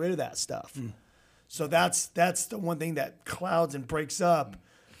and get rid of that stuff. So that's the one thing that clouds and breaks up.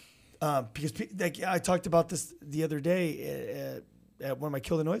 Because like I talked about this the other day at one of my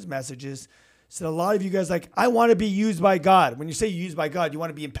Kill the Noise messages, said a lot of you guys like, I want to be used by God. When you say used by God, you want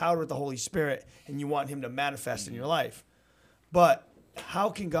to be empowered with the Holy Spirit and you want him to manifest in your life. But how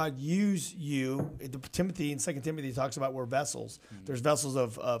can God use you? Timothy, in 2 Timothy, talks about we're vessels. There's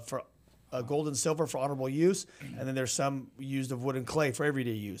vessels for gold and silver for honorable use, and then there's some used of wood and clay for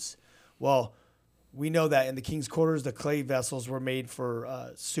everyday use. Well, we know that in the king's quarters, the clay vessels were made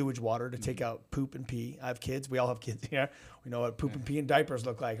for sewage water to take out poop and pee. I have kids. We all have kids here. We know what poop and pee and diapers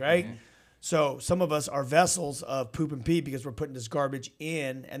look like, right? So some of us are vessels of poop and pee because we're putting this garbage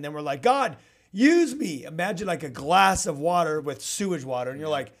in, and then we're like, God, use me. Imagine like a glass of water with sewage water, and you're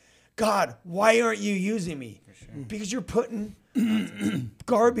like, God, why aren't you using me? Because you're putting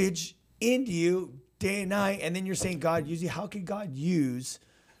garbage into you day and night, and then you're saying, God, use you. How can God use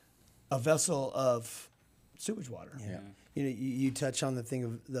a vessel of sewage water? Yeah. You know, you touch on the thing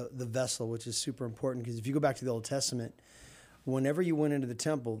of the vessel, which is super important, because if you go back to the Old Testament, whenever you went into the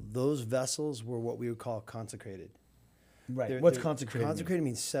temple, those vessels were what we would call consecrated. Right. What's consecrated? Consecrated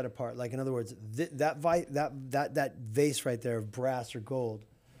means set apart. Like, in other words, that vase right there of brass or gold,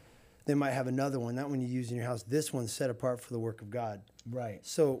 they might have another one. That one you use in your house. This one's set apart for the work of God. Right.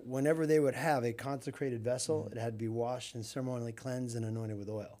 So whenever they would have a consecrated vessel, it had to be washed and ceremonially cleansed and anointed with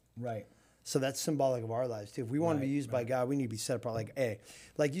oil. Right. So that's symbolic of our lives too. If we want to be used by God, we need to be set apart. Like, hey,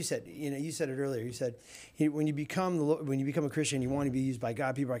 like you said, you said it earlier. You said when you become a Christian, you want to be used by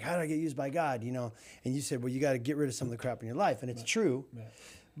God. People are like, how do I get used by God? And you said, well, you got to get rid of some of the crap in your life, and it's true. Right.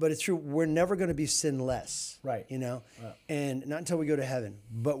 But it's true. We're never going to be sinless. Right. And not until we go to heaven.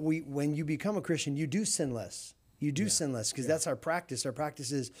 But when you become a Christian, you do sin less. You do sin less, because that's our practice. Our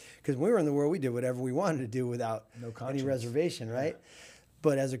practice is, because when we were in the world, we did whatever we wanted to do without any reservation, right? Yeah.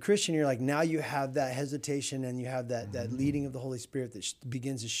 But as a Christian, you're like, now you have that hesitation, and you have that leading of the Holy Spirit that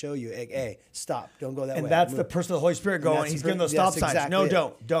begins to show you, hey, stop, don't go that way. And that's the person of the Holy Spirit going, he's giving those stop signs. Exactly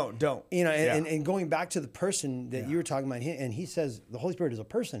no, don't. And going back to the person that you were talking about, and he says the Holy Spirit is a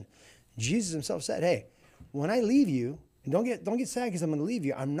person. Jesus himself said, hey, when I leave you, and don't get sad because I'm going to leave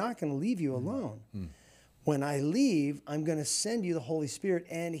you. I'm not going to leave you alone. When I leave, I'm going to send you the Holy Spirit,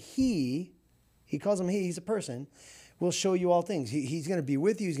 and he calls him he's a person, will show you all things. He's going to be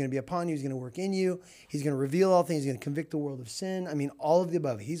with you. He's going to be upon you. He's going to work in you. He's going to reveal all things. He's going to convict the world of sin. I mean, all of the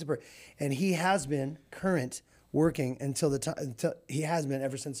above. And he has been current working until he has been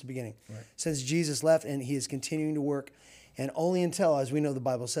ever since the beginning. Right. Since Jesus left, and he is continuing to work. And only until, as we know the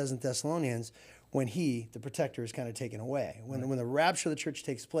Bible says in Thessalonians, when the protector, is kind of taken away. When the rapture of the church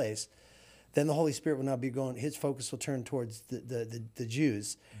takes place, then the Holy Spirit will not be going, his focus will turn towards the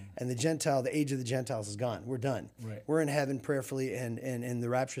Jews, and the age of the Gentiles is gone. We're done. Right. We're in heaven prayerfully, and the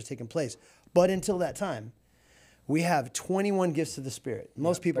rapture is taking place. But until that time, we have 21 gifts of the Spirit.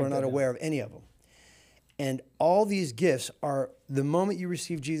 Most people are not aware of any of them. And all these gifts are the moment you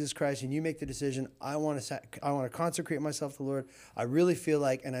receive Jesus Christ and you make the decision, I want to consecrate myself to the Lord. I really feel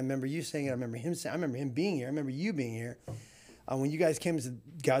like, and I remember you saying it, I remember him saying, I remember him being here, I remember you being here. When you guys came and said,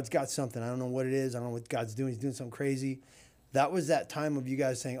 God's got something, I don't know what it is, I don't know what God's doing, he's doing something crazy. That was that time of you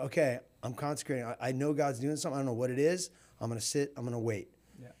guys saying, okay, I'm consecrating, I know God's doing something, I don't know what it is, I'm going to sit, I'm going to wait.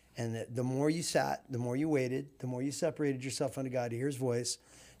 Yeah. And the more you sat, the more you waited, the more you separated yourself unto God to hear his voice,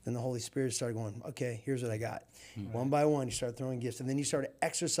 then the Holy Spirit started going, okay, here's what I got. Right. One by one, you start throwing gifts, and then you started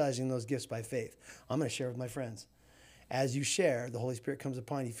exercising those gifts by faith. I'm going to share with my friends. As you share, the Holy Spirit comes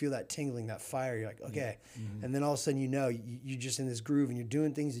upon you. You feel that tingling, that fire. You're like, okay. Mm-hmm. And then all of a sudden, you're just in this groove, and you're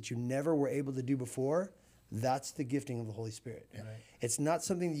doing things that you never were able to do before. That's the gifting of the Holy Spirit. Yeah. Right. It's not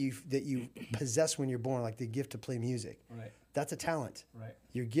something that you possess when you're born, like the gift to play music. Right. That's a talent. Right.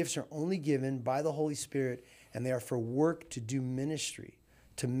 Your gifts are only given by the Holy Spirit, and they are for work to do ministry,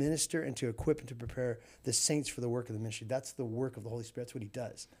 to minister and to equip and to prepare the saints for the work of the ministry. That's the work of the Holy Spirit. That's what he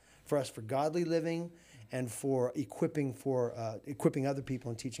does for us, for godly living, and for equipping other people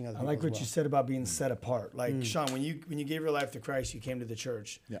and teaching other people. I like what you said about being set apart. Like Sean, when you gave your life to Christ, you came to the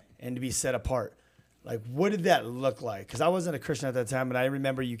church, and to be set apart. Like, what did that look like? Because I wasn't a Christian at that time, but I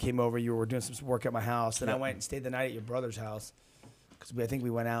remember you came over. You were doing some work at my house, and I went and stayed the night at your brother's house because I think we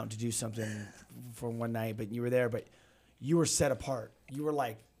went out to do something for one night. But you were there, but you were set apart. You were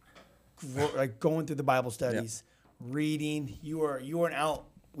like going through the Bible studies, reading. You weren't out.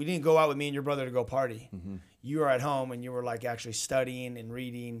 We didn't go out with me and your brother to go party. Mm-hmm. You were at home, and you were like actually studying and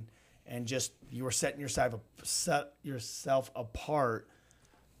reading, and just you were setting yourself apart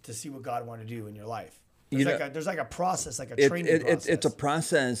to see what God wanted to do in your life. There's like a process, like a training process. It's a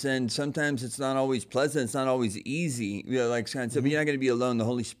process, and sometimes it's not always pleasant. It's not always easy. Like Scott said, but you're not going to be alone. The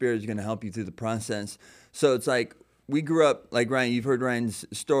Holy Spirit is going to help you through the process. So it's like we grew up, like Ryan, you've heard Ryan's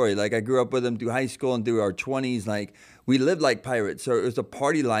story. Like I grew up with him through high school and through our 20s. Like we lived like pirates. So it was a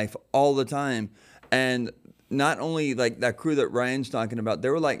party life all the time. And not only like that crew that Ryan's talking about, they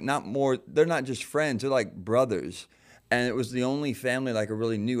were like they're not just friends, they're like brothers. And it was the only family like I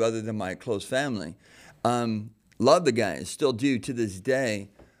really knew other than my close family. Love the guys, still do to this day.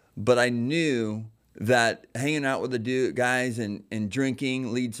 But I knew that hanging out with the guys and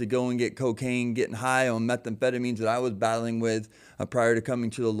drinking leads to go and get cocaine, getting high on methamphetamines that I was battling with prior to coming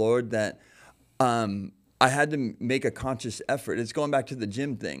to the Lord, that I had to make a conscious effort. It's going back to the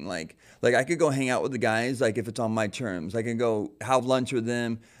gym thing. Like I could go hang out with the guys, like if it's on my terms. I can go have lunch with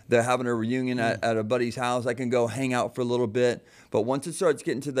them. They're having a reunion at a buddy's house. I can go hang out for a little bit. But once it starts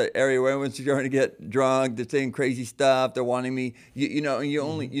getting to the area where everyone's starting to get drunk, they're saying crazy stuff, they're wanting me, you know, and you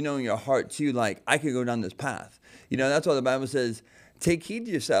only, you know in your heart too, like I could go down this path. You know, that's why the Bible says, take heed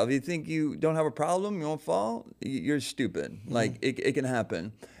to yourself. You think you don't have a problem, you won't fall, you're stupid. Like it can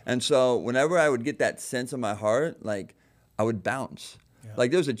happen. And so whenever I would get that sense in my heart, like I would bounce. Yeah.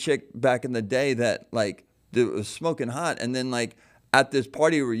 Like there was a chick back in the day that like was smoking hot, and then like at this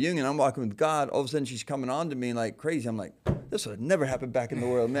party reunion, I'm walking with God. All of a sudden, she's coming on to me like crazy. I'm like, this would have never happened back in the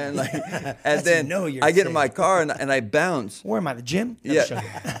world, man. Like, and then I get in my car and I bounce. Where am I? The gym?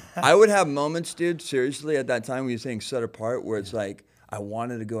 Yeah. I would have moments, dude. Seriously, at that time, we were saying set apart, where it's like I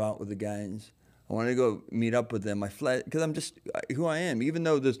wanted to go out with the guys. I wanted to go meet up with them. Because I'm just who I am. Even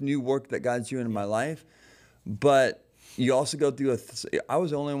though there's new work that God's doing in my life, but you also go through I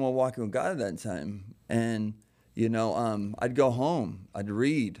was the only one walking with God at that time, and. You know, I'd go home, I'd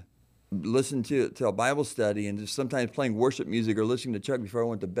read, listen to a Bible study, and just sometimes playing worship music or listening to Chuck before I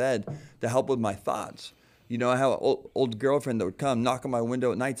went to bed to help with my thoughts. You know, I have an old girlfriend that would come knock on my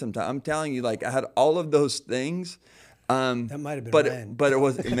window at night sometimes. I'm telling you, like, I had all of those things. That might have been Ryan. But it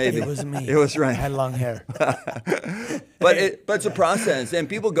was maybe. It was me. It was Ryan. I had long hair. But it's a process, and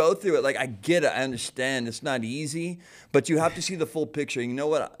people go through it. Like, I get it. I understand. It's not easy, but you have to see the full picture. You know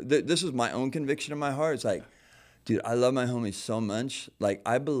what? This is my own conviction in my heart. It's like, dude, I love my homies so much. Like,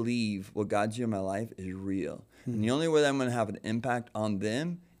 I believe what God's doing in my life is real. And the only way that I'm going to have an impact on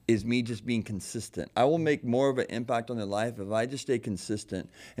them is me just being consistent. I will make more of an impact on their life if I just stay consistent.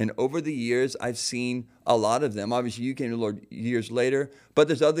 And over the years, I've seen a lot of them. Obviously, you came to the Lord years later, but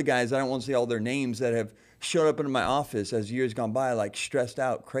there's other guys, I don't want to say all their names, that have showed up in my office as years gone by, like stressed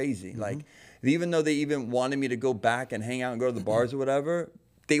out, crazy. Like, even though they even wanted me to go back and hang out and go to the bars or whatever,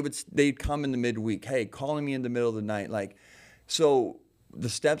 they'd come in the midweek, hey, calling me in the middle of the night. Like, so the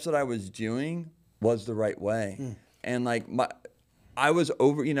steps that I was doing was the right way. And like I was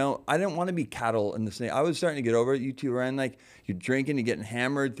over, you know, I didn't want to be cattle in the same. I was starting to get over it. You two, Ryan, like you're drinking, you're getting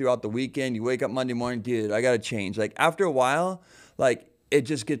hammered throughout the weekend. You wake up Monday morning, dude, I got to change. Like after a while, like it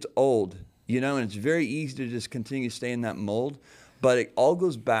just gets old, you know, and it's very easy to just continue to stay in that mold. But it all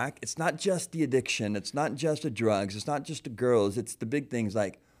goes back. It's not just the addiction. It's not just the drugs. It's not just the girls. It's the big things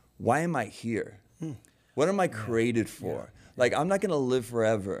like, why am I here? What am I created for? Like, I'm not going to live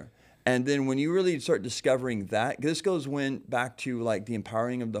forever. And then when you really start discovering that, this goes back to like the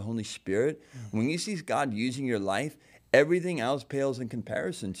empowering of the Holy Spirit. When you see God using your life, everything else pales in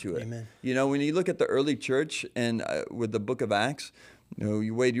comparison to it. Amen. You know, when you look at the early church and with the book of Acts, you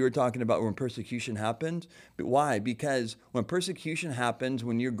know, Wade, you were talking about when persecution happens. But why? Because when persecution happens,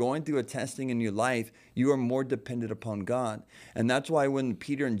 when you're going through a testing in your life, you are more dependent upon God. And that's why when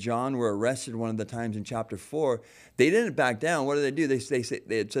Peter and John were arrested one of the times in chapter 4, they didn't back down. What did they do?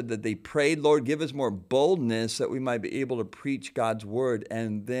 They had said that they prayed, Lord, give us more boldness that we might be able to preach God's word.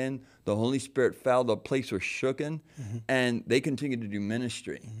 And then the Holy Spirit fell, the place was shooken, and they continued to do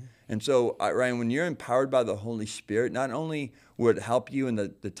ministry. And so, Ryan, when you're empowered by the Holy Spirit, not only would it help you in the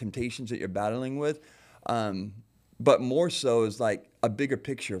temptations that you're battling with, but more so is like a bigger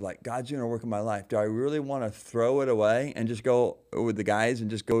picture of like, God's doing a work in my life. Do I really want to throw it away and just go with the guys and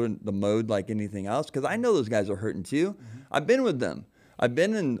just go in the mode like anything else? Because I know those guys are hurting too. I've been with them. I've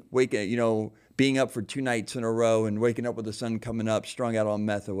been in being up for 2 nights in a row and waking up with the sun coming up, strung out on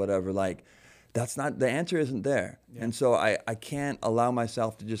meth or whatever. Like, that's not, the answer isn't there. Yeah. And so I can't allow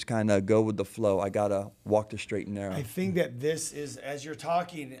myself to just kind of go with the flow. I got to walk the straight and narrow. I think that this is, as you're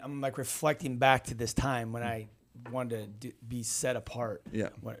talking, I'm like reflecting back to this time when I wanted to be set apart. Yeah.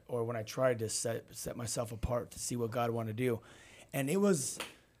 When I tried to set myself apart to see what God wanted to do. And it was,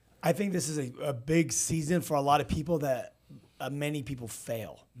 I think this is a big season for a lot of people that many people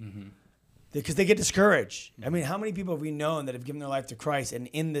fail. Because they get discouraged. I mean, how many people have we known that have given their life to Christ, and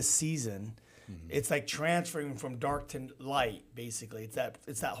in this season, it's like transferring from dark to light, basically.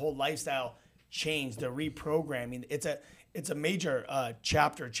 It's that whole lifestyle change, the reprogramming. It's a major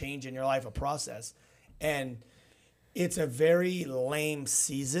chapter change in your life, a process. And it's a very lame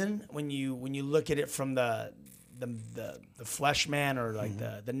season when you look at it from the flesh man or like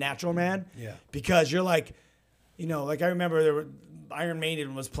the natural man. Yeah. Because you're like, like I remember Iron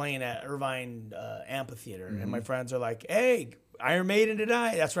Maiden was playing at Irvine Amphitheater, and my friends are like, "Hey, Iron Maiden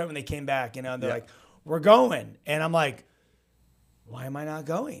tonight." That's right when they came back, and they're like, "We're going," and I'm like, "Why am I not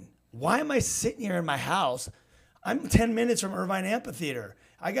going? Why am I sitting here in my house? I'm 10 minutes from Irvine Amphitheater.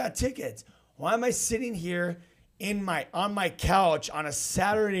 I got tickets. Why am I sitting here on my couch on a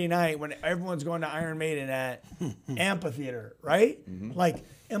Saturday night when everyone's going to Iron Maiden at Amphitheater, right? Like,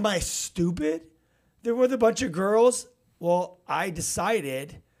 am I stupid? There were a bunch of girls. Well, I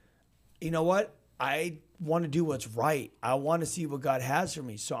decided, you know what? I want to do what's right. I want to see what God has for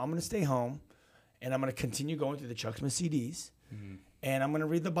me. So I'm going to stay home, and I'm going to continue going through the Chuck Smith CDs, and I'm going to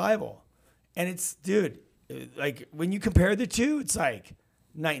read the Bible. And it's, dude, like when you compare the two, it's like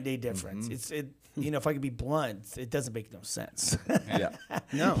night and day difference. If I could be blunt, it doesn't make no sense. Yeah.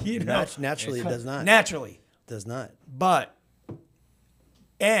 No, naturally it does not. Naturally. Does not. But,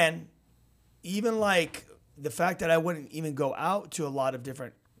 and even like the fact that I wouldn't even go out to a lot of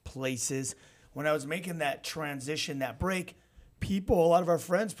different places, when I was making that transition, that break, a lot of our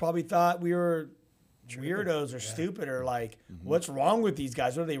friends probably thought we were weirdos or stupid or like, what's wrong with these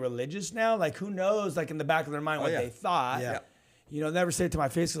guys? Are they religious now? Like, who knows, like in the back of their mind what they thought. Yeah. Never say it to my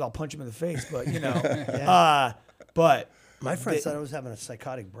face because I'll punch him in the face, but, but My friends thought I was having a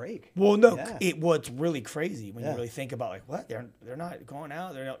psychotic break. well, no, Yeah. what's really crazy when you really think about like, what? They're not going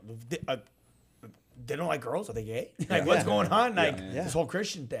out. They don't like girls. Are they gay? Like, what's going on? Like this whole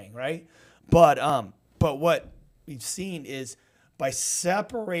Christian thing, right? But what we've seen is by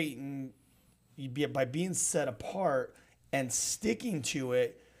separating, by being set apart and sticking to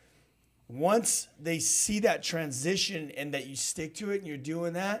it. Once they see that transition and that you stick to it and you're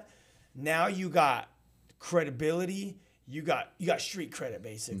doing that, now you got credibility. You got street credit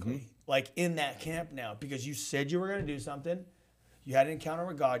basically, like in that camp now, because you said you were going to do something. You had an encounter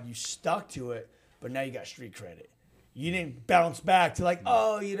with God. You stuck to it, but now you got street credit. You didn't bounce back to like,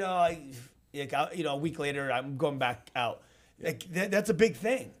 a week later I'm going back out. Like that's a big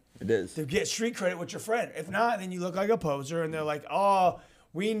thing. It is. To get street credit with your friend. If not, then you look like a poser, and they're like, "Oh,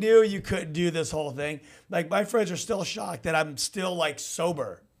 we knew you couldn't do this whole thing." Like my friends are still shocked that I'm still like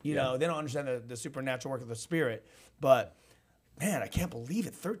sober. They don't understand the supernatural work of the Spirit. But man, I can't believe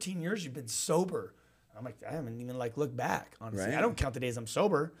it. 13 years you've been sober. I'm like, I haven't even like looked back. Honestly, Right. I don't count the days I'm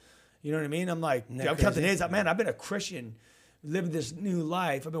sober. You know what I mean? I'm like, I count the days. Man, I've been a Christian, living this new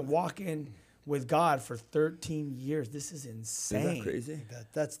life. I've been walking with God for 13 years. This is insane. Isn't that crazy?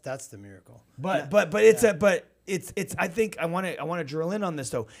 That's the miracle. But it's I think I want to drill in on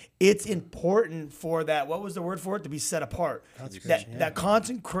this though. It's important for that. What was the word for it? To be set apart. That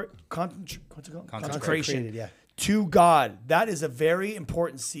consecration Consecrated, yeah. to God. That is a very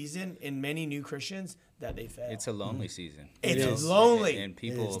important season in many new Christians that they fail. It's a lonely season. It's lonely. And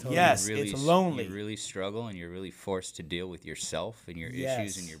people, totally. Yes, really, it's lonely. You really struggle, and you're really forced to deal with yourself and your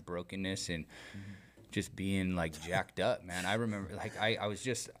issues and your brokenness and just being like jacked up, man. I remember like I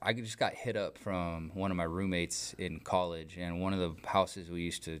just got hit up from one of my roommates in college, and one of the houses we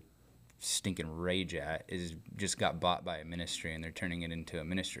used to stinking rage at is just got bought by a ministry, and they're turning it into a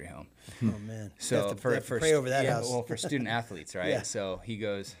ministry home. Oh man! So you have to pray over that house. Well, for student athletes, right? Yeah. So he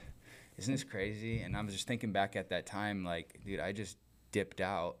goes, "Isn't this crazy?" And I was just thinking back at that time, like, dude, I just dipped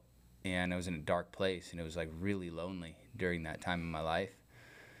out, and I was in a dark place, and it was like really lonely during that time in my life.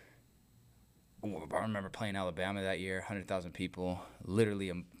 I remember playing Alabama that year, 100,000 people.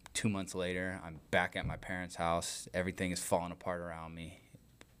 Literally 2 months later, I'm back at my parents' house. Everything is falling apart around me.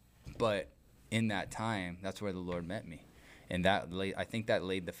 But in that time, that's where the Lord met me. And I think that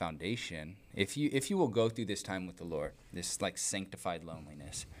laid the foundation. If you will go through this time with the Lord, this like sanctified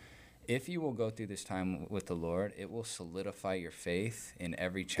loneliness, if you will go through this time with the Lord, it will solidify your faith in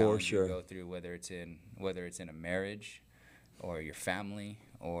every challenge you go through, whether it's in a marriage or your family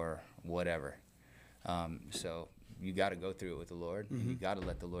or whatever. So you got to go through it with the Lord. And you got to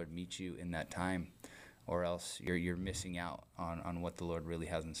let the Lord meet you in that time, or else you're missing out on what the Lord really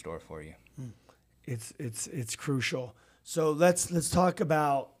has in store for you. It's crucial. So let's talk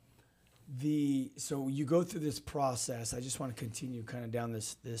about so you go through this process. I just want to continue kind of down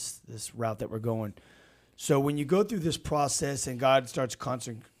this route that we're going. So when you go through this process and God starts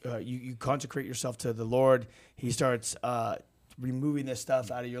you consecrate yourself to the Lord, He starts removing this stuff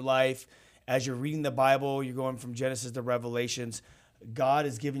out of your life. As you're reading the Bible, you're going from Genesis to Revelations. God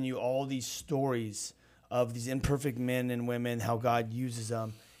is giving you all these stories of these imperfect men and women, how God uses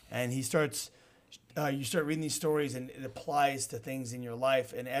them, and He starts. You start reading these stories, and it applies to things in your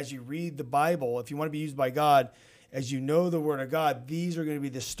life. And as you read the Bible, if you want to be used by God, as you know the Word of God, these are going to be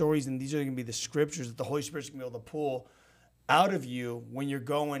the stories and these are going to be the scriptures that the Holy Spirit's going to be able to pull out of you when you're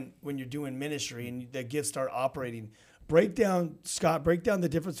doing ministry and the gifts start operating. Break down the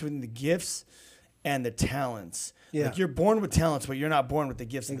difference between the gifts and the talents. Yeah. Like you're born with talents, but you're not born with the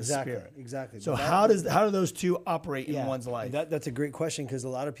gifts of the Spirit. Exactly. So how do those two operate in one's life? That's a great question, because a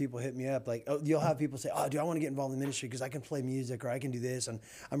lot of people hit me up like, you'll have people say, dude, I want to get involved in ministry because I can play music or I can do this and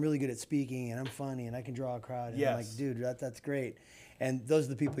I'm really good at speaking and I'm funny and I can draw a crowd. And I'm like, dude, that's great. And those are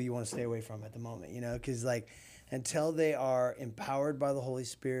the people you want to stay away from at the moment, because like until they are empowered by the Holy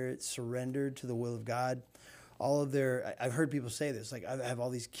Spirit, surrendered to the will of God, I've heard people say this, like, I have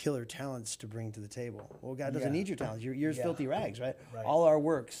all these killer talents to bring to the table. Well, God doesn't need your talents. You're as filthy rags, right? All our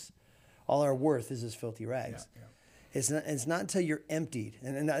worth is as filthy rags. Yeah. It's not until you're emptied,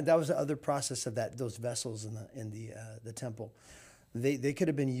 and that was the other process of those vessels in the temple. They could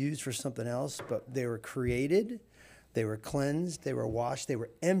have been used for something else, but they were created, they were cleansed, they were washed, they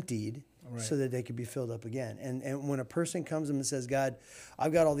were emptied, so that they could be filled up again. And when a person comes to him and says, God,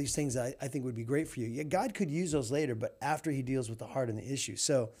 I've got all these things that I think would be great for you. Yeah, God could use those later, but after he deals with the heart and the issue.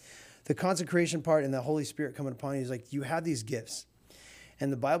 So the consecration part and the Holy Spirit coming upon you is like, you have these gifts.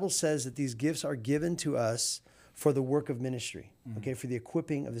 And the Bible says that these gifts are given to us for the work of ministry, okay, for the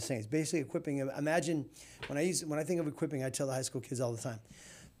equipping of the saints. Basically equipping, imagine, when I think of equipping, I tell the high school kids all the time,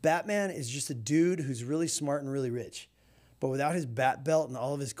 Batman is just a dude who's really smart and really rich. But without his bat belt and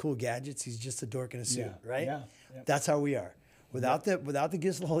all of his cool gadgets, he's just a dork in a suit, right? Yeah. That's how we are. Without the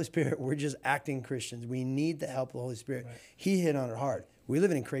gifts of the Holy Spirit, we're just acting Christians. We need the help of the Holy Spirit. Right. He hit on it hard. We live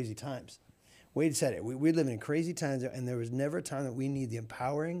in crazy times. Wade said it. We live in crazy times, and there was never a time that we need the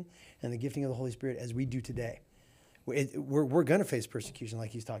empowering and the gifting of the Holy Spirit as we do today. We're going to face persecution like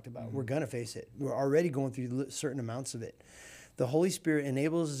he's talked about. Mm-hmm. We're going to face it. We're already going through certain amounts of it. The Holy Spirit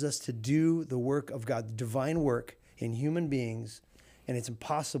enables us to do the work of God, the divine work, in human beings, and it's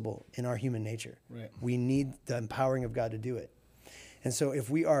impossible in our human nature. Right. We need the empowering of God to do it. And so if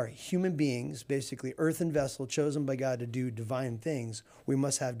we are human beings, basically earthen vessel chosen by God to do divine things, we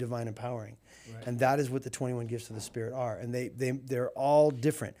must have divine empowering. Right. And that is what the 21 gifts of the Spirit are. And they're all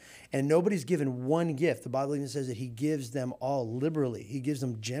different. And nobody's given one gift. The Bible even says that he gives them all liberally. He gives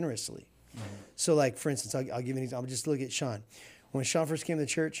them generously. Mm-hmm. So like, for instance, I'll give you an example. Just look at Sean. When Sean first came to the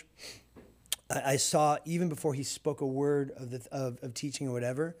church, I saw, even before he spoke a word of teaching or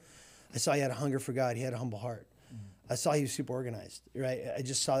whatever, I saw he had a hunger for God. He had a humble heart. I saw he was super organized, right? I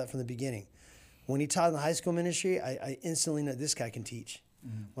just saw that from the beginning. When he taught in the high school ministry, I instantly know this guy can teach.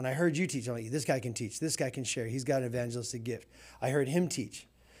 Mm-hmm. When I heard you teach, I'm like, this guy can teach. This guy can share. He's got an evangelistic gift. I heard him teach.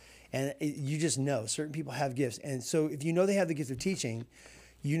 And you just know certain people have gifts. And so if you know they have the gift of teaching,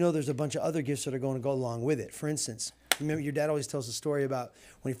 you know there's a bunch of other gifts that are going to go along with it. For instance, remember, your dad always tells a story about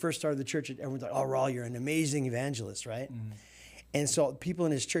when he first started the church, everyone's like, oh, Raul, you're an amazing evangelist, right? Mm-hmm. And so people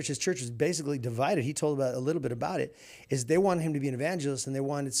in his church was basically divided. He told a little bit about it, is they wanted him to be an evangelist and they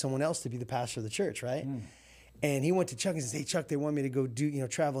wanted someone else to be the pastor of the church, right? Mm. And he went to Chuck and says, hey, Chuck, they want me to go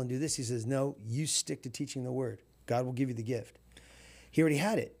travel and do this. He says, no, you stick to teaching the word. God will give you the gift. He already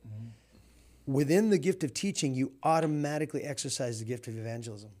had it. Mm-hmm. Within the gift of teaching, you automatically exercise the gift of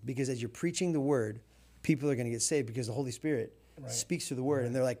evangelism, because as you're preaching the word, people are going to get saved because the Holy Spirit speaks through the word. Right.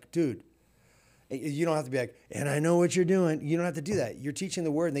 And they're like, dude, you don't have to be like, and I know what you're doing. You don't have to do that. You're teaching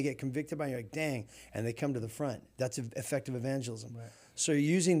the word and they get convicted by it. You're like, dang. And they come to the front. That's effective evangelism. Right. So you're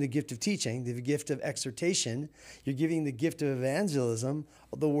using the gift of teaching, the gift of exhortation. You're giving the gift of evangelism,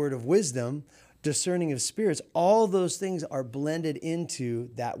 the word of wisdom, discerning of spirits. All those things are blended into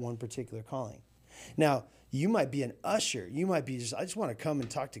that one particular calling. Now, you might be an usher. You might be I just want to come and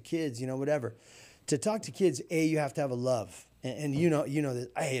talk to kids, whatever. To talk to kids, you have to have a love. And you know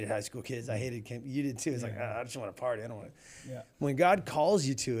that I hated high school kids. I hated camp. You did too. It's like, I just want to party. I don't want to. Yeah. When God calls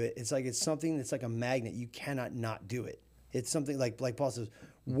you to it, it's something that's like a magnet. You cannot not do it. It's something like Paul says,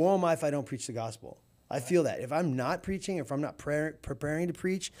 woe am I if I don't preach the gospel. I feel that. If I'm not preaching, if I'm not preparing to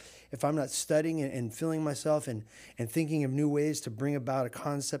preach, if I'm not studying and filling myself and thinking of new ways to bring about a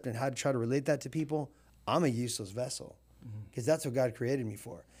concept and how to try to relate that to people, I'm a useless vessel, because that's what God created me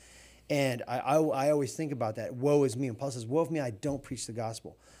for. And I always think about that. Woe is me. And Paul says, woe is me, I don't preach the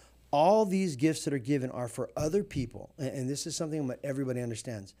gospel. All these gifts that are given are for other people. And this is something that everybody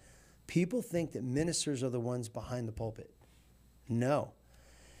understands. People think that ministers are the ones behind the pulpit. No.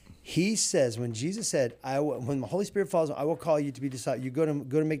 He says, when Jesus said, when the Holy Spirit falls, I will call you to be disciples. You go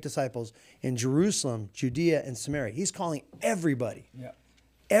to make disciples in Jerusalem, Judea, and Samaria. He's calling everybody. Yeah.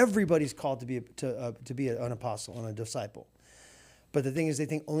 Everybody's called to be an apostle and a disciple. But the thing is, they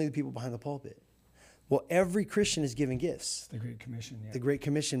think only the people behind the pulpit. Well, every Christian is given gifts. The Great Commission, yeah. The Great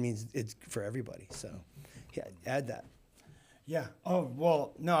Commission means it's for everybody. So, Yeah, add that. Yeah. Oh,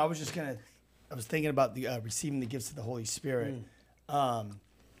 well, no, I was thinking about the receiving the gifts of the Holy Spirit.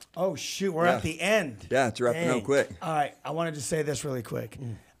 Oh, shoot, we're at the end. Yeah, it's wrapping up quick. All right, I wanted to say this really quick.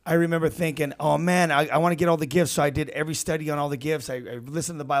 I remember thinking, oh, man, I want to get all the gifts. So I did every study on all the gifts. I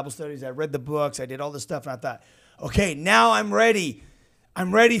listened to the Bible studies. I read the books. I did all this stuff. And I thought, okay, now I'm ready.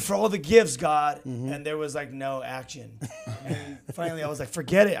 I'm ready for all the gifts, God. And there was like no action. And finally, I was like,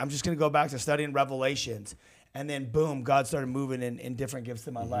 forget it. I'm just going to go back to studying Revelations. And then, boom, God started moving in different gifts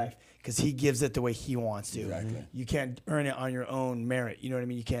in my life because he gives it the way he wants to. Exactly. You can't earn it on your own merit. You know what I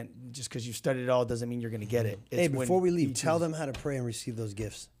mean? You can't, just because you've studied it all doesn't mean you're going to get it. Hey, It's before when we leave, he tell chooses. them how to pray and receive those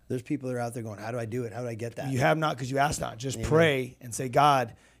gifts. There's people that are out there going, how do I do it? How do I get that? You have not because you asked not. Just pray and say,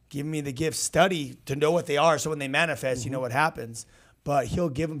 God, give me the gifts. Study to know what they are so when they manifest, you know what happens. But he'll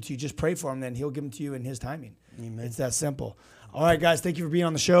give them to you. Just pray for them, then he'll give them to you in his timing. Amen. It's that simple. All right, guys, thank you for being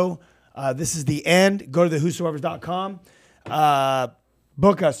on the show. This is the end. Go to thewhosoevers.com.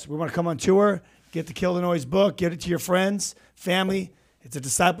 Book us. We want to come on tour. Get the Kill the Noise book. Get it to your friends, family. It's a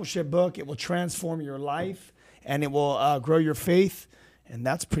discipleship book. It will transform your life, and it will grow your faith. And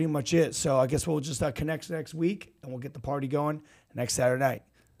that's pretty much it. So I guess we'll just connect next week, and we'll get the party going next Saturday night.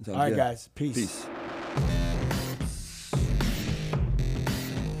 Sounds All right, good. guys. Peace. Peace.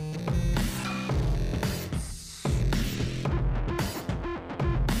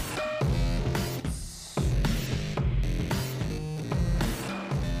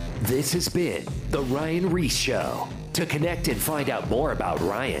 This has been The Ryan Ries Show. To connect and find out more about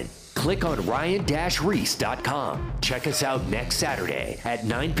Ryan, click on ryan-reese.com. Check us out next Saturday at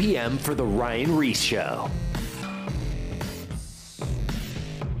 9 p.m. for The Ryan Ries Show.